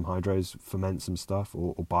 Get some hydros, ferment some stuff,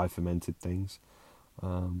 or buy fermented things.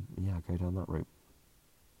 Yeah, go down that route.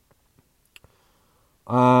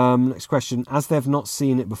 Next question. As they've not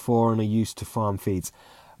seen it before and are used to farm feeds.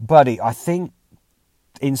 Buddy, I think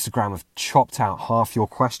Instagram have chopped out half your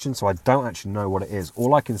question, so I don't actually know what it is.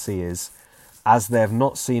 All I can see is, as they've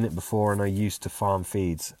not seen it before and are used to farm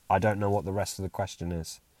feeds. I don't know what the rest of the question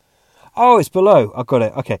is. Oh, it's below. I've got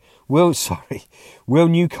it. Okay. Will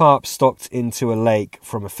new carp stocked into a lake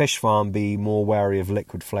from a fish farm be more wary of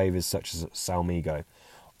liquid flavours such as salmigo?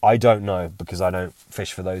 I don't know, because I don't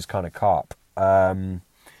fish for those kind of carp. I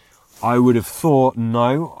would have thought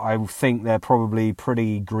no. I think they're probably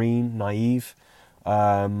pretty green, naive.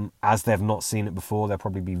 As they've not seen it before, they'll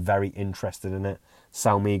probably be very interested in it.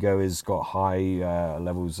 Salmigo has got high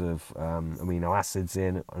levels of amino acids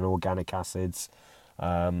in and organic acids,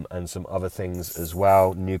 and some other things as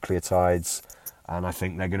well, nucleotides, and I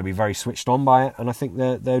think they're going to be very switched on by it, and I think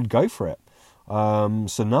they'd go for it.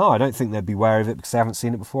 So no, I don't think they'd be wary of it because they haven't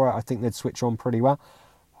seen it before. I think they'd switch on pretty well.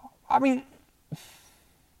 I mean,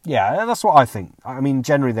 yeah, that's what I think. I mean,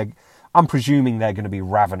 generally, I'm presuming they're going to be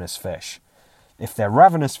ravenous fish. If they're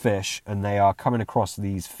ravenous fish and they are coming across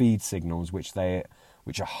these feed signals, which are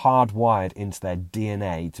hardwired into their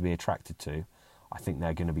DNA to be attracted to, I think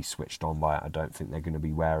they're going to be switched on by it. I don't think they're going to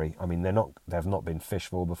be wary. I mean, they've not been fished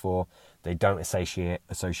for before. They don't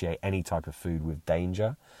associate any type of food with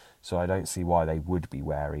danger, so I don't see why they would be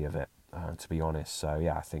wary of it, to be honest. So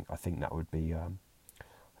yeah, I think that would be, I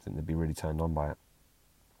think they'd be really turned on by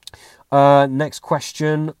it. Next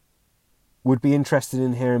question. Would be interested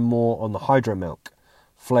in hearing more on the hydro milk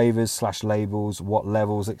flavors / labels, what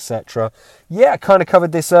levels, etc. Yeah, I kind of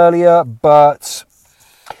covered this earlier, but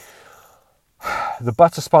the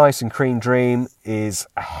butter spice and cream dream is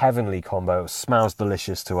a heavenly combo. It smells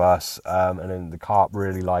delicious to us, and then the carp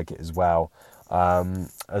really like it as well.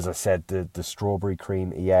 As I said, the strawberry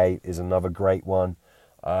cream EA is another great one.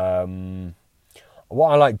 What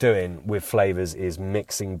I like doing with flavors is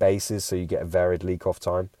mixing bases so you get a varied leak off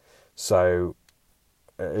time. So,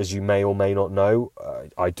 as you may or may not know,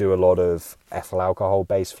 I do a lot of ethyl alcohol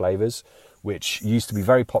based flavors, which used to be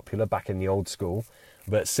very popular back in the old school.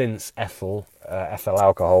 But since ethyl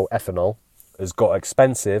alcohol, ethanol, has got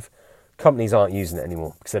expensive, companies aren't using it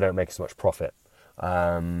anymore because they don't make as much profit,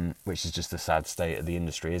 which is just a sad state of the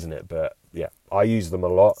industry, isn't it? But yeah, I use them a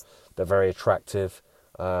lot. They're very attractive.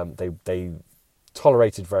 They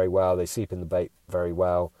tolerated very well. They seep in the bait very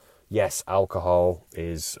well. Yes, alcohol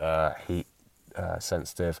is heat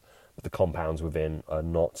sensitive, but the compounds within are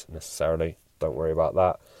not necessarily. Don't worry about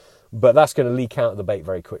that. But that's going to leak out of the bait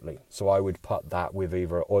very quickly. So I would put that with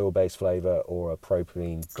either an oil-based flavour or a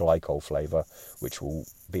propylene glycol flavour, which will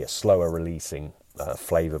be a slower releasing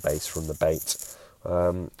flavour base from the bait.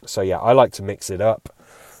 So yeah, I like to mix it up.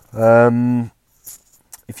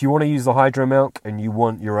 If you want to use the hydro milk and you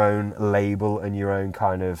want your own label and your own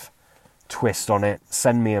kind of twist on it,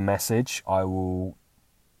 send me a message. I will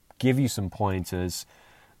give you some pointers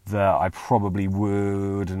that I probably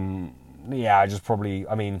would, and yeah,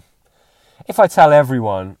 I mean, if I tell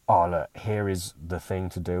everyone, oh look, here is the thing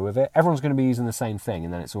to do with it, everyone's going to be using the same thing,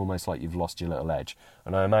 and then it's almost like you've lost your little edge.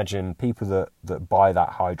 And I imagine people that buy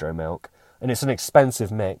that hydro milk, and it's an expensive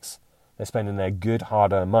mix, they're spending their good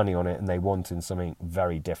hard-earned money on it, and they wanting something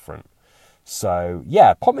very different. So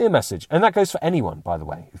yeah, pop me a message. And that goes for anyone, by the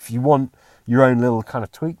way. If you want your own little kind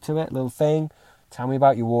of tweak to it, little thing, tell me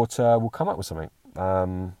about your water, we'll come up with something.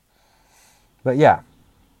 But yeah,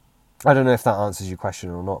 I don't know if that answers your question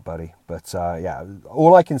or not, buddy. But yeah,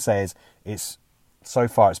 all I can say is so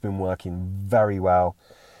far it's been working very well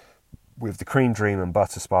with the cream dream and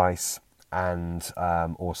butter spice, and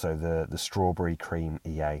also the strawberry cream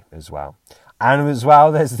EA as well. And as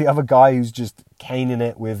well, there's the other guy who's just caning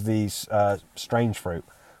it with these strange fruit,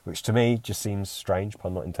 which to me just seems strange,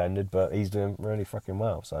 pun not intended, but he's doing really fucking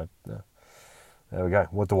well. So, yeah. There we go.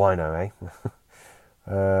 What do I know, eh?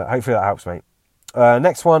 Hopefully that helps, mate.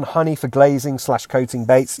 Next one, honey for glazing / coating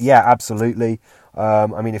baits. Yeah, absolutely.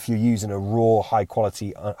 I mean, if you're using a raw,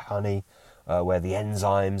 high-quality honey where the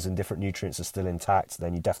enzymes and different nutrients are still intact,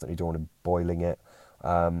 then you definitely don't want to be boiling it.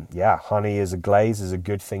 Yeah, honey as a glaze is a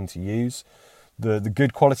good thing to use. The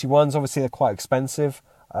good quality ones, obviously, they're quite expensive.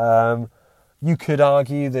 You could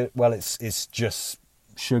argue that, well, it's just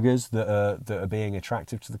sugars that are being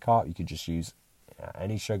attractive to the carp. You could just use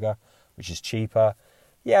any sugar, which is cheaper.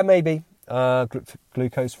 Yeah, maybe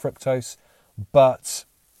glucose, fructose. But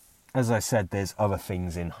as I said, there's other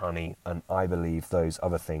things in honey, and I believe those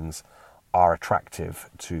other things are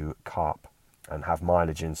attractive to carp and have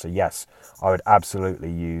mileage in. So yes, I would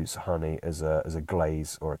absolutely use honey as a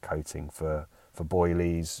glaze or a coating for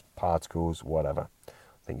boilies, particles, whatever. I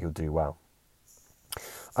think you'll do well.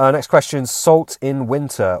 Next question, salt in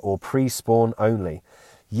winter or pre-spawn only?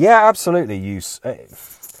 Yeah, absolutely. Use. A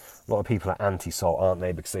lot of people are anti-salt, aren't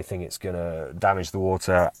they? Because they think it's going to damage the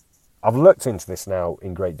water. I've looked into this now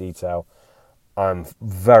in great detail. I'm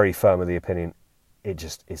very firm of the opinion it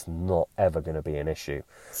just is not ever going to be an issue.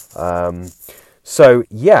 So,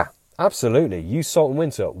 yeah, absolutely. Use salt in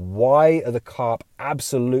winter. Why are the carp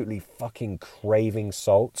absolutely fucking craving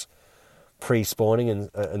salt pre-spawning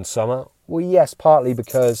and summer? Well, yes, partly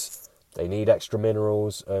because they need extra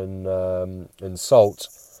minerals and salt,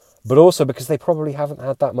 but also because they probably haven't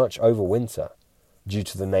had that much over winter due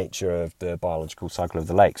to the nature of the biological cycle of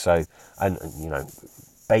the lake. So, and you know,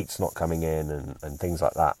 bait's not coming in and things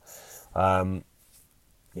like that.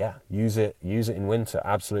 Yeah, use it in winter.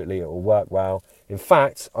 Absolutely, it will work well. In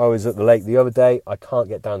fact, I was at the lake the other day. I can't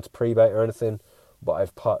get down to pre-bait or anything, but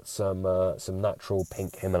I've put some natural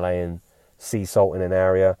pink Himalayan sea salt in an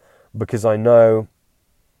area because I know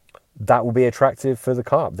that will be attractive for the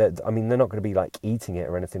carp. I mean, they're not going to be like eating it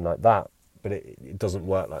or anything like that, but it doesn't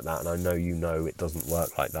work like that, and I know you know it doesn't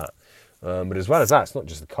work like that. But as well as that, it's not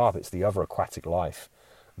just the carp; it's the other aquatic life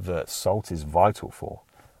that salt is vital for.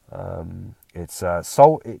 It's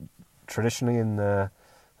salt. Traditionally,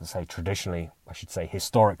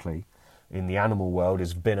 historically, in the animal world,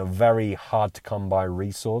 has been a very hard to come by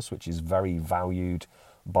resource, which is very valued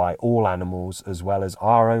by all animals as well as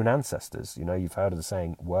our own ancestors. You know, you've heard of the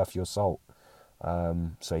saying, "Worth your salt."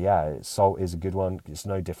 So yeah, salt is a good one. It's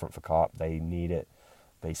no different for carp. They need it.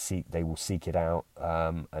 They will seek it out.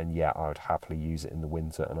 And yeah, I would happily use it in the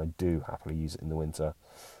winter, and I do happily use it in the winter.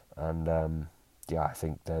 And yeah, I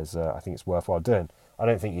think it's worthwhile doing. I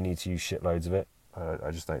don't think you need to use shitloads of it.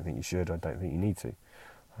 I just don't think you should. I don't think you need to.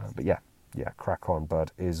 But yeah, crack on,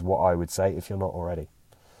 bud, is what I would say if you're not already.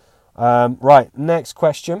 Right, next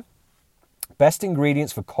question. Best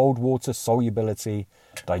ingredients for cold water solubility,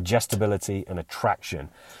 digestibility, and attraction.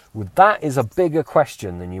 Well, that is a bigger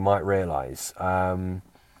question than you might realise. I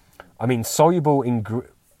mean, soluble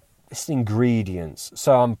ingredients.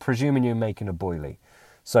 So I'm presuming you're making a boilie.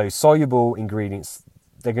 So soluble ingredients,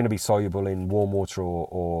 they're going to be soluble in warm water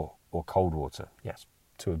or cold water. Yes,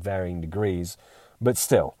 to varying degrees. But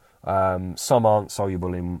still, some aren't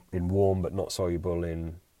soluble in warm but not soluble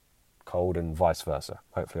in cold and vice versa.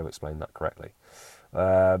 Hopefully I've explained that correctly.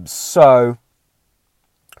 So,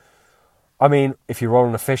 I mean, if you're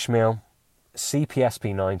rolling a fish meal,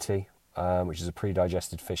 CPSP 90, which is a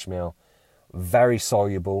pre-digested fish meal, very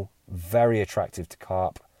soluble, very attractive to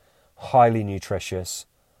carp, highly nutritious,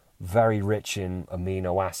 very rich in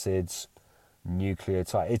amino acids,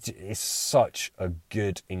 nucleotide. It's such a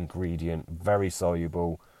good ingredient, very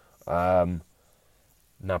soluble.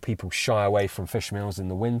 Now people shy away from fish meals in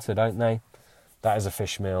the winter, don't they? That is a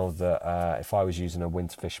fish meal that if I was using a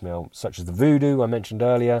winter fish meal, such as the Voodoo I mentioned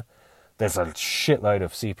earlier, there's a shitload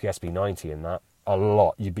of CPSP 90 in that. A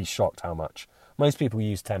lot. You'd be shocked how much. Most people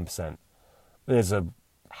use 10%. There's a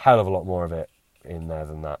hell of a lot more of it in there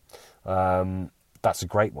than that. That's a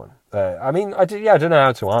great one. I mean, I don't know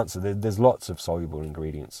how to answer. There's lots of soluble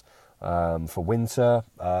ingredients. For winter,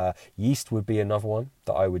 yeast would be another one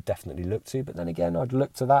that I would definitely look to. But then again, I'd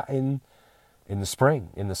look to that in the spring,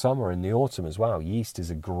 in the summer, in the autumn as well. Yeast is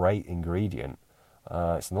a great ingredient.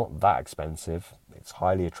 It's not that expensive. It's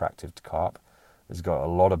highly attractive to carp. It's got a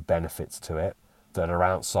lot of benefits to it that are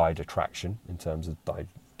outside attraction in terms of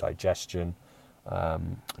digestion,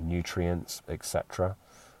 nutrients, etc.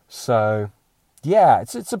 So, yeah,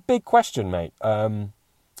 it's a big question, mate. And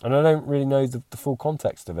I don't really know the full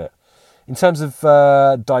context of it. In terms of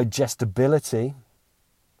digestibility,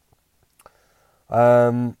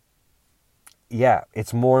 yeah,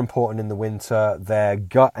 it's more important in the winter. Their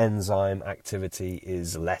gut enzyme activity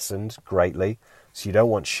is lessened greatly, so you don't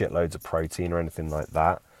want shitloads of protein or anything like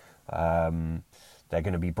that. They're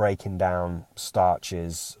going to be breaking down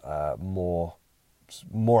starches more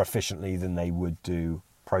efficiently than they would do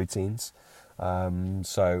proteins.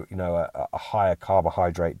 So a higher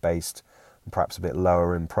carbohydrate based, and perhaps a bit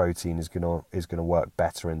lower in protein is gonna work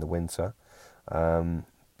better in the winter.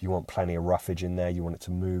 You want plenty of roughage in there. You want it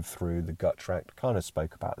to move through the gut tract. Kind of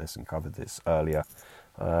spoke about this and covered this earlier,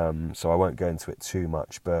 so I won't go into it too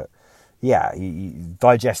much. But yeah,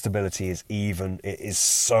 digestibility is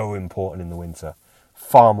so important in the winter,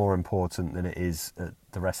 far more important than it is at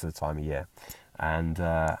the rest of the time of year, and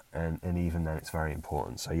even then it's very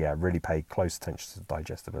important. So yeah, really pay close attention to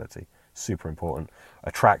digestibility. Super important.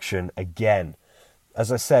 Attraction, again,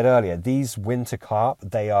 as I said earlier, these winter carp,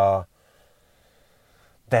 they're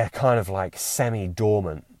kind of like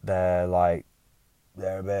semi-dormant. They're a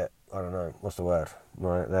bit, I don't know, what's the word?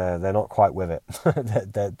 Right, they're not quite with it.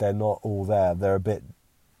 they're not all there. They're a bit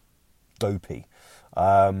dopey.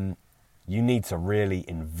 You need to really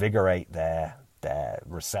invigorate their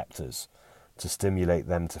receptors to stimulate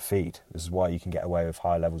them to feed. This is why you can get away with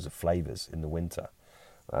high levels of flavours in the winter.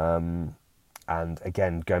 And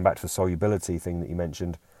again, going back to the solubility thing that you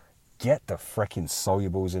mentioned, get the frickin'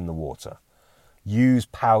 solubles in the water. Use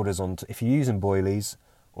powders if you're using boilies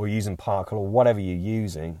or using particle or whatever you're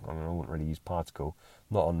using. I mean, I wouldn't really use particle,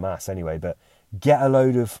 not en masse anyway, but get a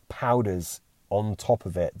load of powders on top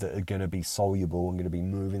of it that are going to be soluble and going to be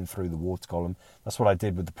moving through the water column. That's what I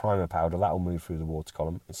did with the primer powder. That will move through the water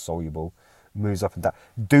column. It's soluble, moves up and down.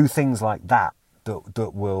 Do things like that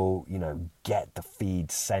will, get the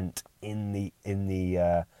feed sent in the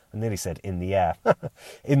I nearly said in the air,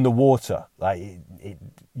 in the water.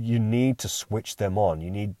 You need to switch them on.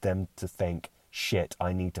 You need them to think, shit,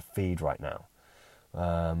 I need to feed right now.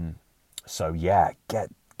 So yeah, get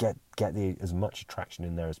as much attraction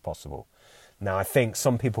in there as possible. Now, I think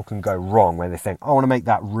some people can go wrong when they think, I want to make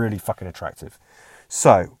that really fucking attractive.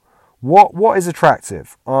 So, what is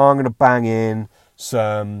attractive? I'm going to bang in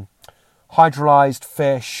some hydrolyzed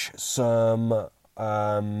fish, some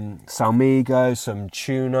salmigo, some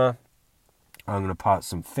tuna. I'm going to put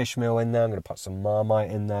some fish meal in there. I'm going to put some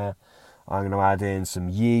Marmite in there. I'm going to add in some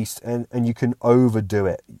yeast, and you can overdo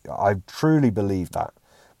it. I truly believe that.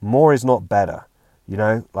 More is not better.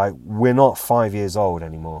 We're not 5 years old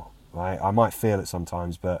anymore. Right? I might feel it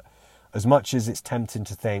sometimes, but as much as it's tempting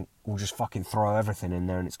to think, we'll just fucking throw everything in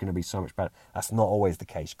there and it's going to be so much better, that's not always the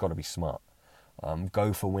case. You've got to be smart.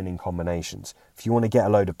 Go for winning combinations. If you want to get a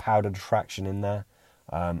load of powdered attraction in there,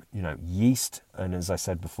 yeast, and as I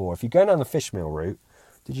said before, if you're going down the fish meal route,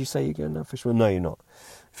 did you say you're going down fish meal? No, you're not.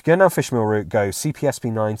 If you're going down fish meal route, go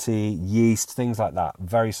CPSP90, yeast, things like that.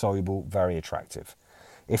 Very soluble, very attractive.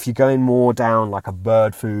 If you're going more down like a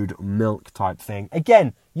bird food, milk type thing,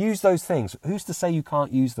 again, use those things. Who's to say you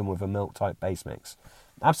can't use them with a milk type base mix?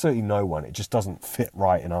 Absolutely no one. It just doesn't fit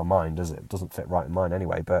right in our mind, does it? It doesn't fit right in mine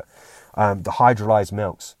anyway. But the hydrolyzed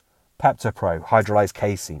milks, PeptoPro, hydrolyzed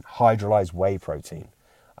casein, hydrolyzed whey protein,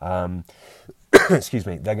 excuse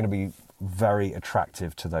me, they're going to be very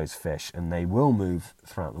attractive to those fish, and they will move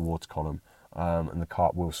throughout the water column, and the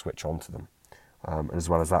carp will switch onto them. As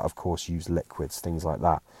well as that, of course, use liquids, things like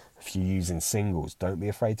that. If you're using singles, don't be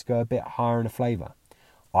afraid to go a bit higher in a flavour.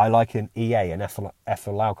 I like an EA, an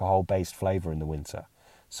ethyl alcohol-based flavour in the winter.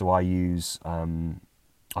 So I use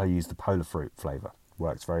the polar fruit flavour.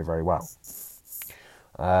 Works very, very well.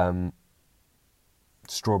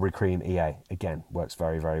 Strawberry cream EA, again, works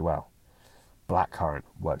very, very well. Blackcurrant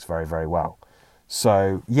works very, very well.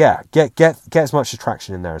 So yeah, get as much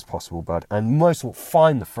attraction in there as possible, bud. And most of all,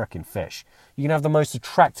 find the frickin' fish. You can have the most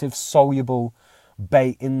attractive, soluble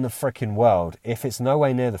bait in the frickin' world. If it's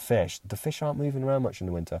nowhere near the fish aren't moving around much in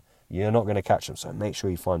the winter. You're not going to catch them, so make sure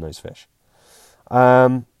you find those fish.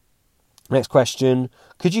 Next question.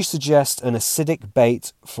 Could you suggest an acidic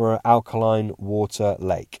bait for an alkaline water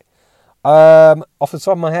lake? Off the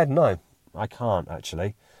top of my head, no. I can't,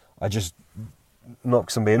 actually. Not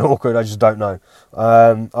because I'm being awkward, I just don't know.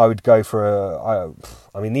 I would go for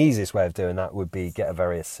the easiest way of doing that would be get a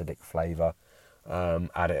very acidic flavour,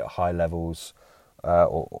 add it at high levels,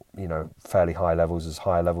 or fairly high levels, as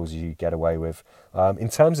high levels as you get away with. In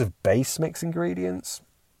terms of base mix ingredients,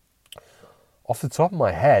 off the top of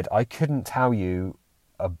my head, I couldn't tell you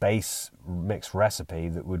a base mix recipe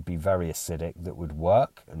that would be very acidic, that would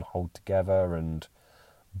work and hold together and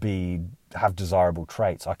have desirable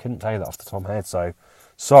traits. I couldn't tell you that off the top of my head, so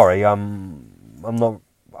sorry, I've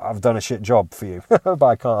done a shit job for you, but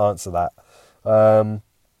I can't answer that.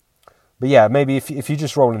 But yeah, maybe if you're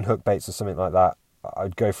just rolling hook baits or something like that,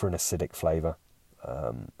 I'd go for an acidic flavour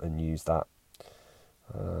and use that.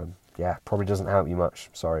 Yeah, probably doesn't help you much.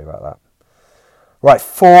 Sorry about that. Right,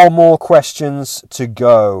 4 more questions to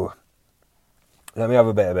go. Let me have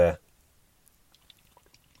a bit of beer.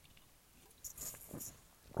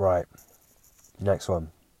 Right, next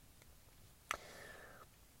one.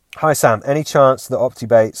 Hi Sam, any chance that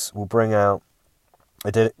OptiBaits will bring out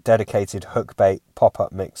a dedicated hook bait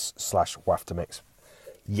pop-up mix / wafter mix?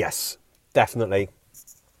 Yes, definitely.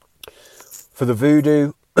 For the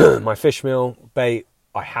Voodoo, my fish meal bait,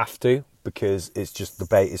 I have to, because it's just the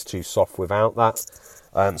bait is too soft without that.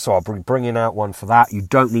 So I'll be bringing out one for that. You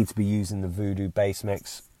don't need to be using the Voodoo base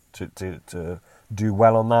mix to do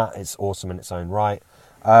well on that. It's awesome in its own right.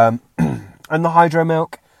 And the Hydro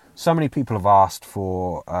Milk, so many people have asked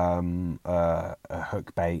for a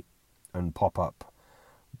hook bait and pop-up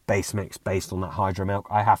base mix based on that Hydro Milk.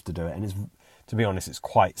 I have to do it, and it's, to be honest, it's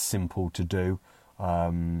quite simple to do.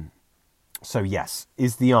 So yes,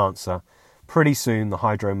 is the answer. Pretty soon the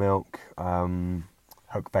Hydro Milk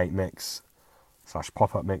hook bait mix /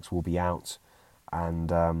 pop-up mix will be out,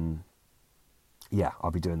 and yeah,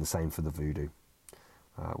 I'll be doing the same for the Voodoo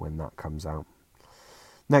when that comes out.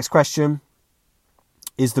 Next question.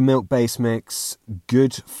 Is the milk base mix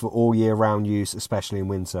good for all year round use, especially in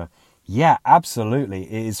winter? Yeah, absolutely.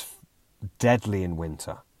 It is deadly in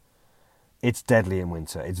winter. It's deadly in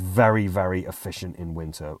winter. It's very, very efficient in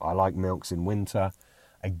winter. I like milks in winter.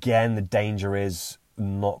 Again, the danger is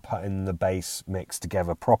not putting the base mix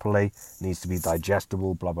together properly. It needs to be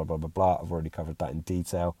digestible, blah, blah, blah, blah, blah. I've already covered that in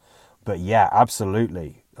detail. But yeah,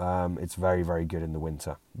 absolutely. It's very, very good in the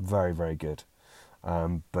winter. Very, very good.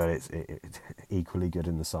 But it's equally good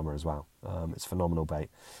in the summer as well. It's phenomenal bait.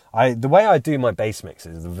 The way I do my base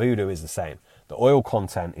mixes, the Voodoo is the same. The oil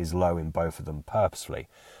content is low in both of them purposefully,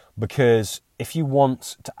 because if you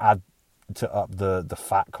want to add to up the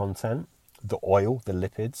fat content, the oil, the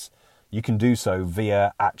lipids, you can do so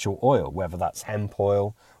via actual oil, whether that's hemp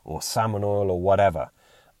oil or salmon oil or whatever.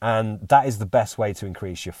 And that is the best way to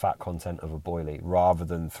increase your fat content of a boilie, rather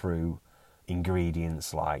than through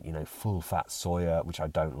ingredients like, full fat soya, which I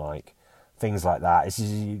don't like, things like that.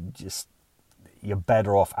 You're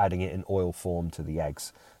better off adding it in oil form to the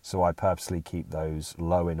eggs. So I purposely keep those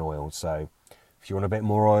low in oil. So if you want a bit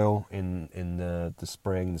more oil in the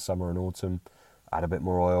spring, the summer and autumn, add a bit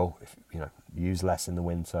more oil. If use less in the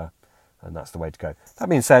winter, and that's the way to go. That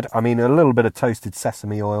being said, a little bit of toasted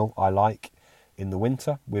sesame oil I like in the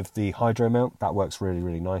winter with the Hydro Milk. That works really,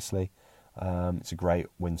 really nicely. It's a great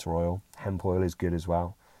winter oil. Hemp oil is good as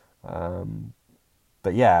well.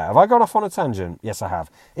 But yeah, have I gone off on a tangent? Yes, I have.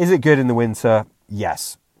 Is it good in the winter?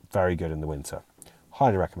 Yes, very good in the winter.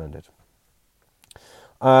 Highly recommended.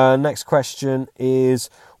 Next question is,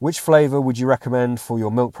 which flavour would you recommend for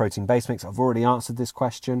your milk protein base mix? I've already answered this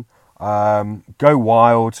question. Go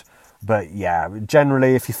wild. But yeah,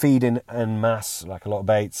 generally if you feed in en masse, like a lot of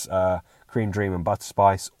baits, Cream Dream and Butter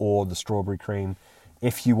Spice, or the strawberry cream.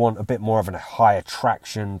 If you want a bit more of a high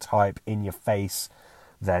attraction type in your face,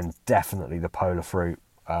 then definitely the Polar Fruit.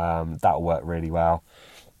 That'll work really well.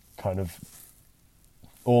 Kind of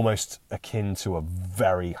almost akin to a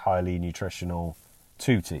very highly nutritional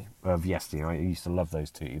Tootie of yesterday. I used to love those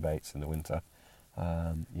Tootie baits in the winter.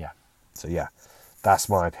 Yeah. So yeah, that's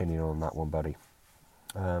my opinion on that one, buddy.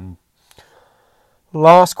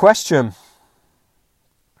 Last question.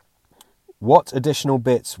 What additional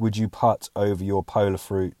bits would you put over your Polar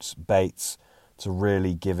Fruit baits to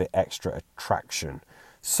really give it extra attraction?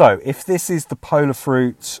 So, if this is the Polar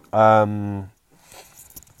Fruit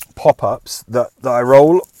pop-ups that I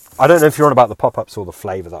roll, I don't know if you're on about the pop-ups or the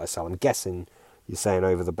flavour that I sell. I'm guessing you're saying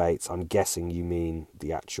over the baits. I'm guessing you mean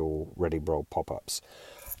the actual ready roll pop-ups.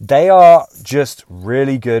 They are just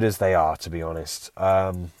really good as they are, to be honest.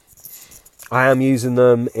 I am using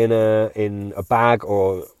them in a bag,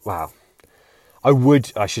 or wow. I would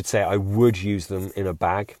use them in a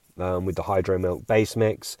bag with the Hydro Milk base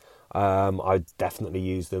mix. I'd definitely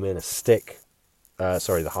use them in a stick.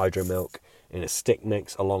 The Hydro Milk in a stick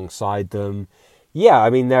mix alongside them. Yeah,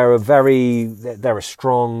 they're a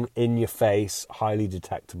strong, in-your-face, highly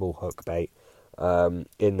detectable hook bait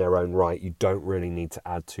in their own right. You don't really need to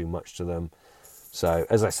add too much to them. So,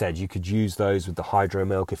 as I said, you could use those with the Hydro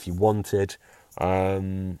Milk if you wanted.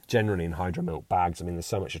 Generally in Hydro Milk bags, there's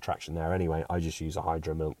so much attraction there anyway. I just use a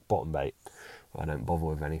Hydro Milk bottom bait. I don't bother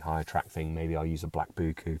with any high attract thing. Maybe I'll use a Black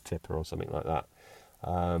Buku tipper or something like that.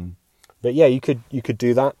 But yeah, you could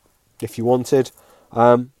do that if you wanted.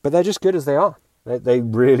 But they're just good as they are. They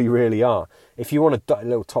really, really are. If you want a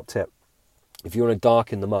little top tip, if you want to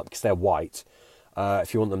darken them up, because they're white,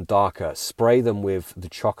 If you want them darker, spray them with the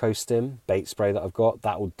Choco Stim bait spray that I've got.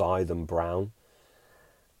 That will dye them brown.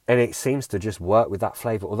 And it seems to just work with that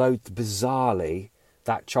flavour. Although, bizarrely,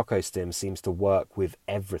 that Choco Stim seems to work with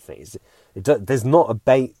everything. There's not a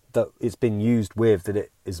bait that it's been used with that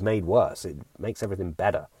it is made worse. It makes everything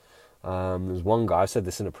better. There's one guy, I said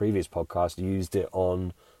this in a previous podcast, used it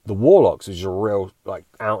on the Warlocks, which is a real like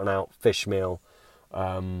out-and-out fish meal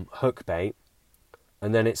hook bait.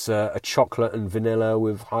 And then it's a chocolate and vanilla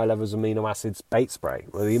with high levels of amino acids bait spray.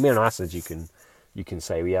 Well, the amino acids you can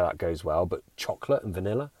say, well, yeah, that goes well, but chocolate and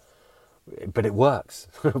vanilla, but it works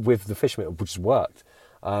with the fish meal, which has worked.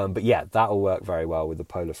 But yeah, that'll work very well with the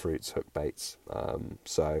Polar Fruits hook baits.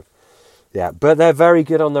 So yeah, but they're very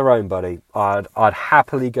good on their own, buddy. I'd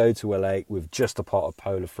happily go to a lake with just a pot of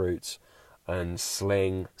Polar Fruits and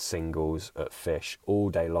sling singles at fish all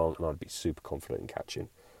day long, and I'd be super confident in catching.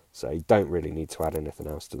 So you don't really need to add anything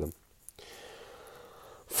else to them.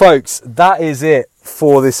 Folks, that is it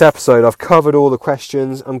for this episode. I've covered all the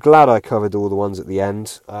questions. I'm glad I covered all the ones at the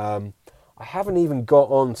end. I haven't even got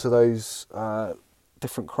on to those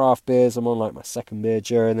different craft beers. I'm on like my second beer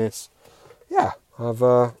during this. Yeah, I've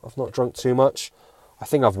not drunk too much. I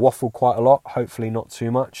think I've waffled quite a lot. Hopefully not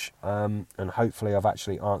too much. And hopefully I've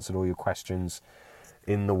actually answered all your questions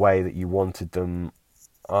in the way that you wanted them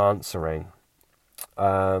answering.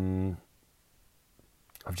 I've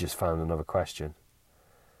just found another question.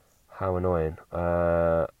 How annoying.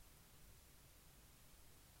 Oh,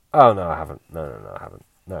 no, I haven't. No, I haven't.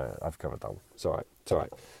 No, I've covered that one. It's all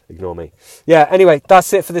right. Ignore me. Yeah, anyway,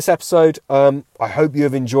 that's it for this episode. I hope you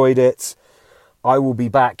have enjoyed it. I will be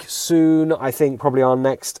back soon. I think probably our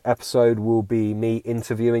next episode will be me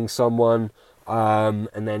interviewing someone. And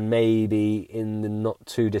then maybe in the not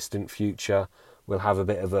too distant future, we'll have a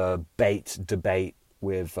bit of a bait debate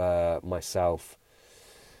with myself,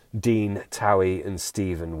 Dean Towie and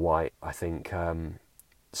Stephen White. I think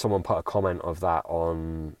someone put a comment of that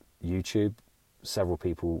on YouTube. Several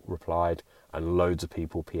people replied and loads of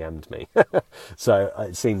people PM'd me. So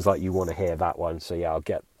it seems like you want to hear that one. So yeah,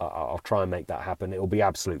 I'll try and make that happen. It'll be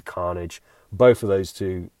absolute carnage. Both of those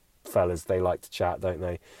two fellas, they like to chat, don't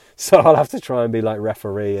they? So I'll have to try and be like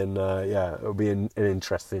referee, and yeah, it'll be an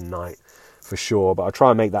interesting night for sure. But I'll try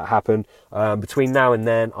and make that happen. Between now and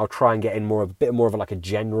then, I'll try and get in a bit more of like a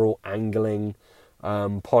general angling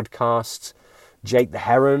podcast. Jake the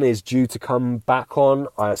Heron is due to come back on.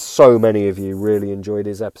 So many of you really enjoyed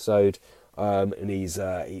his episode, and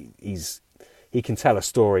he can tell a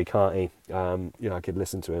story, can't he? I could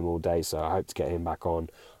listen to him all day, so I hope to get him back on.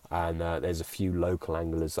 And there's a few local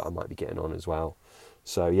anglers that I might be getting on as well.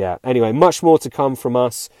 So yeah, anyway, much more to come from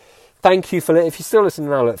us. Thank you if you're still listening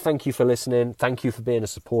now, thank you for listening. Thank you for being a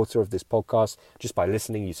supporter of this podcast. Just by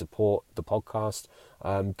listening, you support the podcast.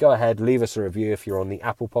 Go ahead, leave us a review if you're on the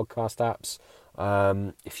Apple Podcast apps.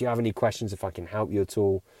 If you have any questions, if I can help you at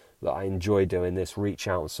all, that I enjoy doing this, reach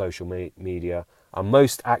out on social media. I'm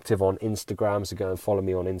most active on Instagram, so go and follow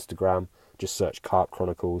me on Instagram. Just search Carp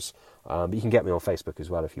Chronicles. But you can get me on Facebook as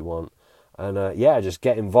well if you want. And yeah, just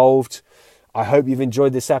get involved. I hope you've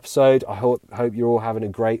enjoyed this episode. I hope you're all having a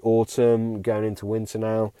great autumn, going into winter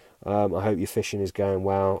now. I hope your fishing is going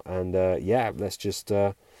well. And yeah,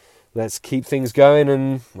 let's keep things going.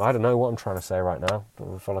 And I don't know what I'm trying to say right now.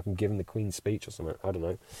 I feel like I'm giving the Queen's speech or something. I don't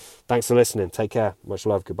know. Thanks for listening. Take care. Much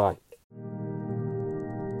love. Goodbye.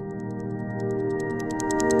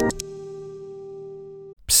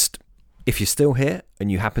 Psst. If you're still here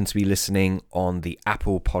and you happen to be listening on the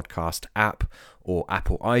Apple Podcast app or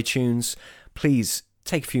Apple iTunes, please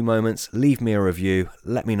take a few moments, leave me a review,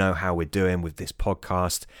 let me know how we're doing with this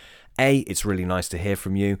podcast. A, it's really nice to hear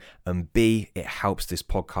from you, and B, it helps this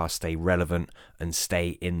podcast stay relevant and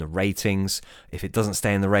stay in the ratings. If it doesn't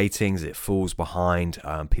stay in the ratings, it falls behind,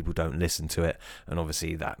 people don't listen to it, and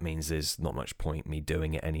obviously that means there's not much point me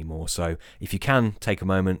doing it anymore. So if you can take a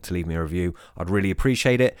moment to leave me a review, I'd really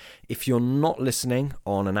appreciate it. If you're not listening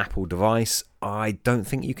on an Apple device, I don't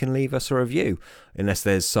think you can leave us a review unless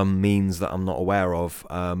there's some means that I'm not aware of,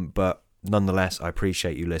 but nonetheless, I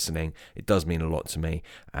appreciate you listening. It does mean a lot to me.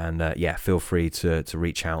 And yeah, feel free to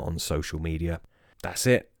reach out on social media. That's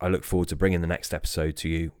it. I look forward to bringing the next episode to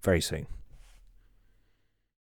you very soon.